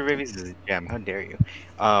okay. Butcher Babies is a gem. How dare you?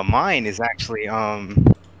 Mine is actually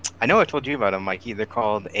I know I told you about them, Mikey. They're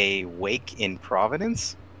called a Wake in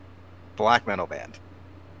Providence black metal band.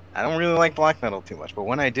 I don't really like black metal too much, but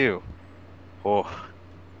when I do, oh,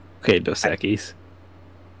 okay, Dos Equis.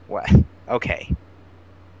 what? Okay,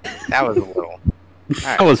 that was a little.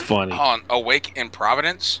 That was funny. On Awake in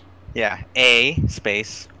Providence. Yeah, A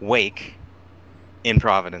space Wake in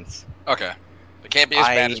Providence. Okay, it can't be as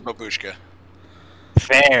bad as Babushka.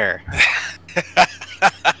 Fair.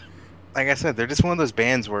 Like I said, they're just one of those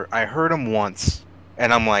bands where I heard them once,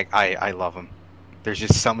 and I'm like, I love them. There's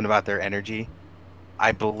just something about their energy.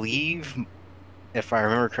 I believe, if I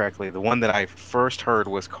remember correctly, the one that I first heard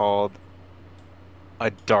was called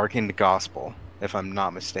A Darkened Gospel, if I'm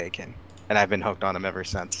not mistaken. And I've been hooked on them ever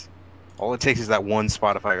since. All it takes is that one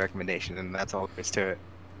Spotify recommendation, and that's all there is to it.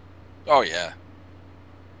 Oh yeah.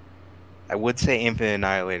 I would say Infinite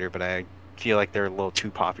Annihilator, but I feel like they're a little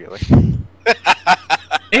too popular.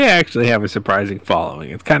 They actually have a surprising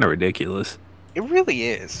following. It's kind of ridiculous. It really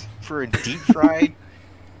is. For a deep fried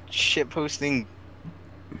shit posting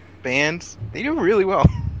band, they do really well.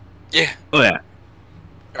 Yeah. Oh yeah.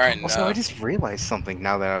 All right. Also, I just realized something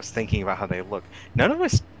now that I was thinking about how they look. None of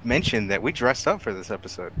us mentioned that we dressed up for this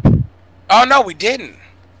episode. Oh no, we didn't.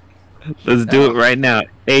 Let's do it right now.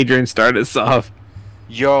 Adrian, start us off.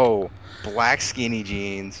 Yo, black skinny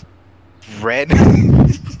jeans, red.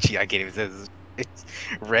 Gee, I can't even say this. It's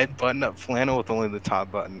red button-up flannel with only the top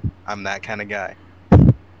button. I'm that kind of guy.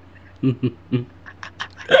 All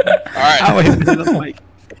right. Like,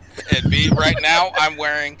 And me right now, I'm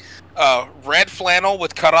wearing red flannel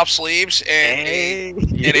with cut-off sleeves and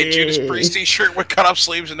a Judas Priest t-shirt with cut-off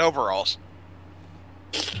sleeves and overalls.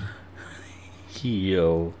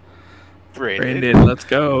 Yo. Brandon, let's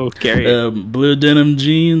go. Carry it. Blue denim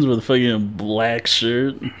jeans with a fucking black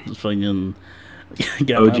shirt. Fucking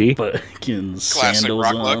got OG. my fucking sandals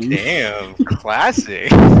rock look. on. Damn,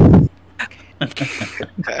 classic.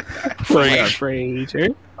 Fraser.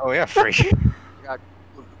 Oh yeah, free. Got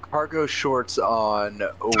cargo shorts on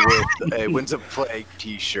with a Winds of Plague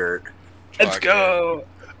t-shirt. Let's Fuck go.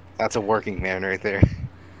 That's a working man right there.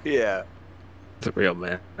 Yeah. It's a real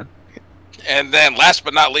man. And then, last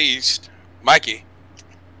but not least, Mikey.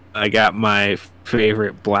 I got my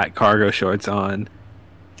favorite black cargo shorts on,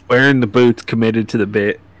 wearing the boots, committed to the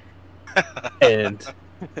bit, and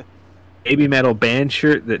baby metal band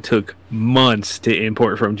shirt that took months to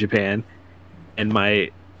import from Japan, and my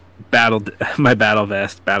battle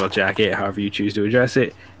vest, battle jacket, however you choose to address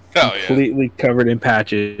it, Oh yeah. completely covered in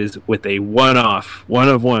patches with a one of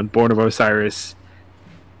one Born of Osiris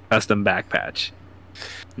custom back patch.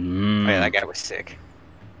 Mm. Man, that guy was sick.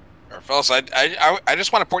 Fellas, I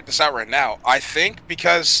just want to point this out right now. I think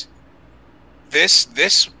because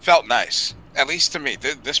this felt nice, at least to me.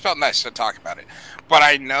 This felt nice to talk about it. But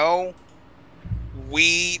I know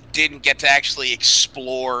we didn't get to actually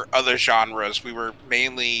explore other genres. We were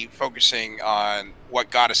mainly focusing on what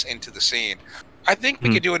got us into the scene. I think we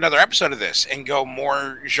could do another episode of this and go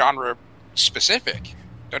more genre specific.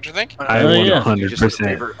 Don't you think? I yeah.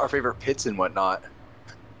 100%. Our favorite pits and whatnot.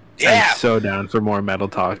 Yeah. I'm so down for more metal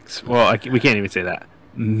talks. Well, we can't even say that.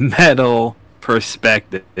 Metal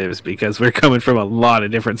perspectives, because we're coming from a lot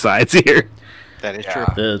of different sides here. That is Yeah. true.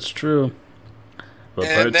 That's true. But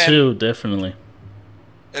And part then- 2, definitely.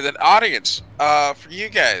 And then, audience, for you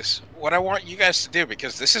guys, what I want you guys to do,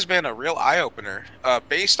 because this has been a real eye-opener,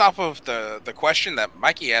 based off of the question that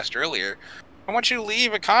Mikey asked earlier, I want you to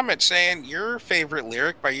leave a comment saying your favorite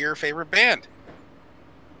lyric by your favorite band.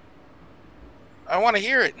 I want to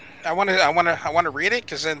hear it. I want to read it,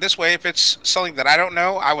 because then this way, if it's something that I don't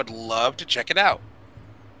know, I would love to check it out.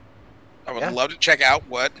 I would love to check out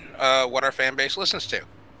what our fan base listens to.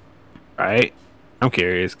 Right? I'm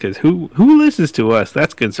curious, because who listens to us?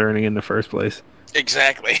 That's concerning in the first place.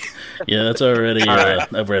 Exactly. Yeah, that's already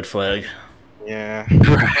a red flag. Yeah.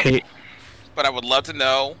 Right. But I would love to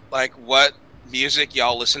know, like, what music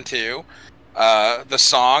y'all listen to, the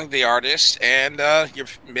song, the artist, and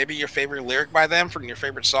maybe your favorite lyric by them from your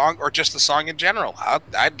favorite song, or just the song in general.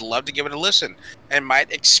 I'd love to give it a listen, and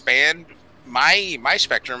might expand my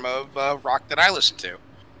spectrum of rock that I listen to.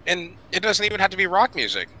 And it doesn't even have to be rock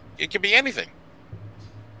music. It could be anything.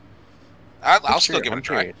 I'll still give it a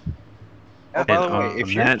try. Oh, by And the way, on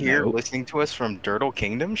if you're that here note- listening to us from Dirtle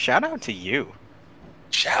Kingdom, shout out to you.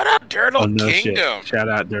 Shout out Dirtle Oh, no Kingdom. shit. Shout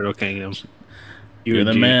out Dirtle Kingdom. You're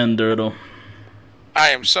the UG. man, Dirtle. I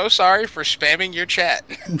am so sorry for spamming your chat.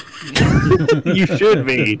 You should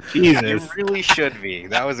be. You Jesus. really should be.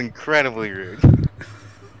 That was incredibly rude.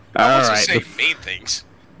 I All want to right. say mean things.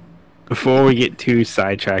 Before we get too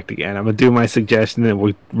sidetracked again, I'm going to do my suggestion and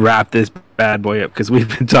we'll wrap this bad boy up because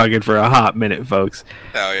we've been talking for a hot minute, folks.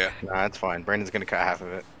 Hell yeah. Nah, that's fine. Brandon's gonna cut half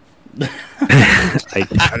of it. I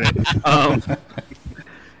doubt it.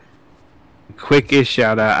 Quickest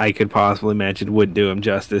shout out I could possibly mention would do him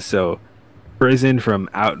justice. So, Prison from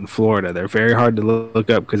out in Florida. They're very hard to look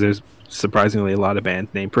up because there's surprisingly a lot of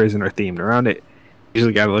bands named Prison or themed around it.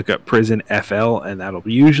 Usually got to look up Prison FL, and that'll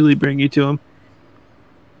usually bring you to them.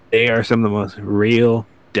 They are some of the most real,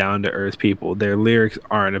 down to earth people. Their lyrics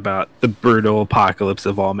aren't about the brutal apocalypse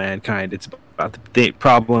of all mankind. It's about the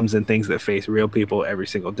problems and things that face real people every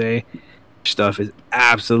single day. Stuff is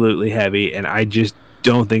absolutely heavy, and I just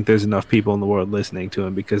don't think there's enough people in the world listening to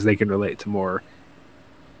him because they can relate to more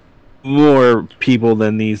people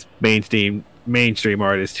than these mainstream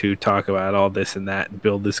artists who talk about all this and that and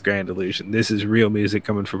build this grand illusion. This is real music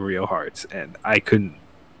coming from real hearts, and I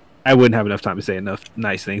wouldn't have enough time to say enough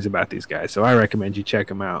nice things about these guys. So I recommend you check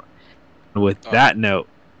them out. And with that note,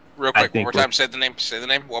 Real I quick, one think more time. Say the name. Say the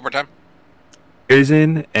name one more time.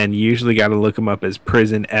 Prison, and you usually got to look them up as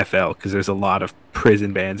Prison FL because there's a lot of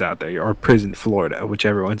prison bands out there, or Prison Florida,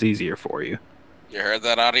 whichever one's easier for you. You heard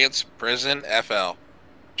that, audience? Prison FL.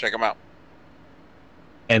 Check them out.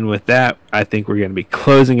 And with that, I think we're going to be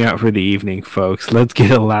closing out for the evening, folks. Let's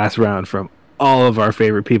get a last round from all of our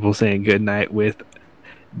favorite people saying goodnight, with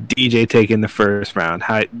DJ taking the first round.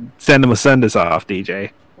 Send them a send us off,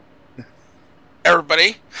 DJ.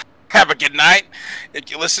 Everybody, have a good night. If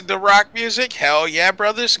you listen to rock music, hell yeah,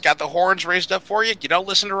 brothers. Got the horns raised up for you. If you don't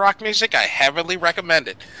listen to rock music, I heavily recommend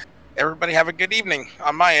it. Everybody have a good evening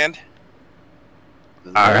on my end.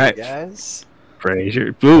 All right. guys.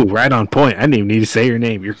 Frazier. Ooh, right on point. I didn't even need to say your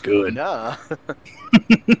name. You're good. Nah.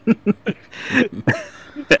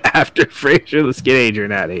 After Frazier, let's get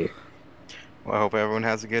Adrian out of here. Well, I hope everyone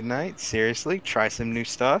has a good night. Seriously, try some new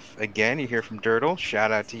stuff. Again, you hear from Dirtle.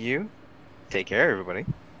 Shout out to you. Take care, everybody.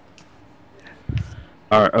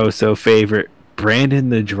 Our oh so favorite Brandon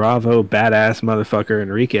the Dravo badass motherfucker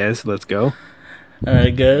Enriquez. Let's go.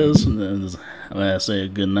 Alright, guys. I'm gonna say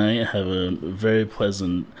good night. Have a very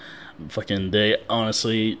pleasant fucking day.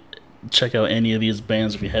 Honestly, check out any of these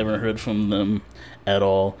bands if you haven't heard from them at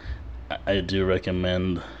all. I do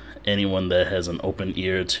recommend anyone that has an open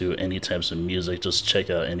ear to any types of music, just check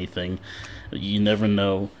out anything. You never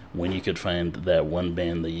know when you could find that one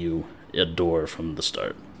band that you adore from the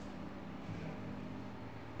start.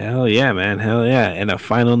 Hell yeah, man. Hell yeah. And a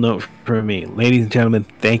final note from me. Ladies and gentlemen,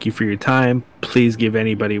 thank you for your time. Please give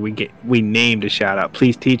anybody we named a shout out.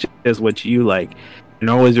 Please teach us what you like. And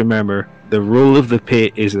always remember, the rule of the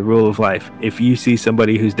pit is the rule of life. If you see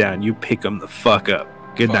somebody who's down, you pick them the fuck up.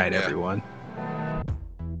 Good night, yeah. everyone.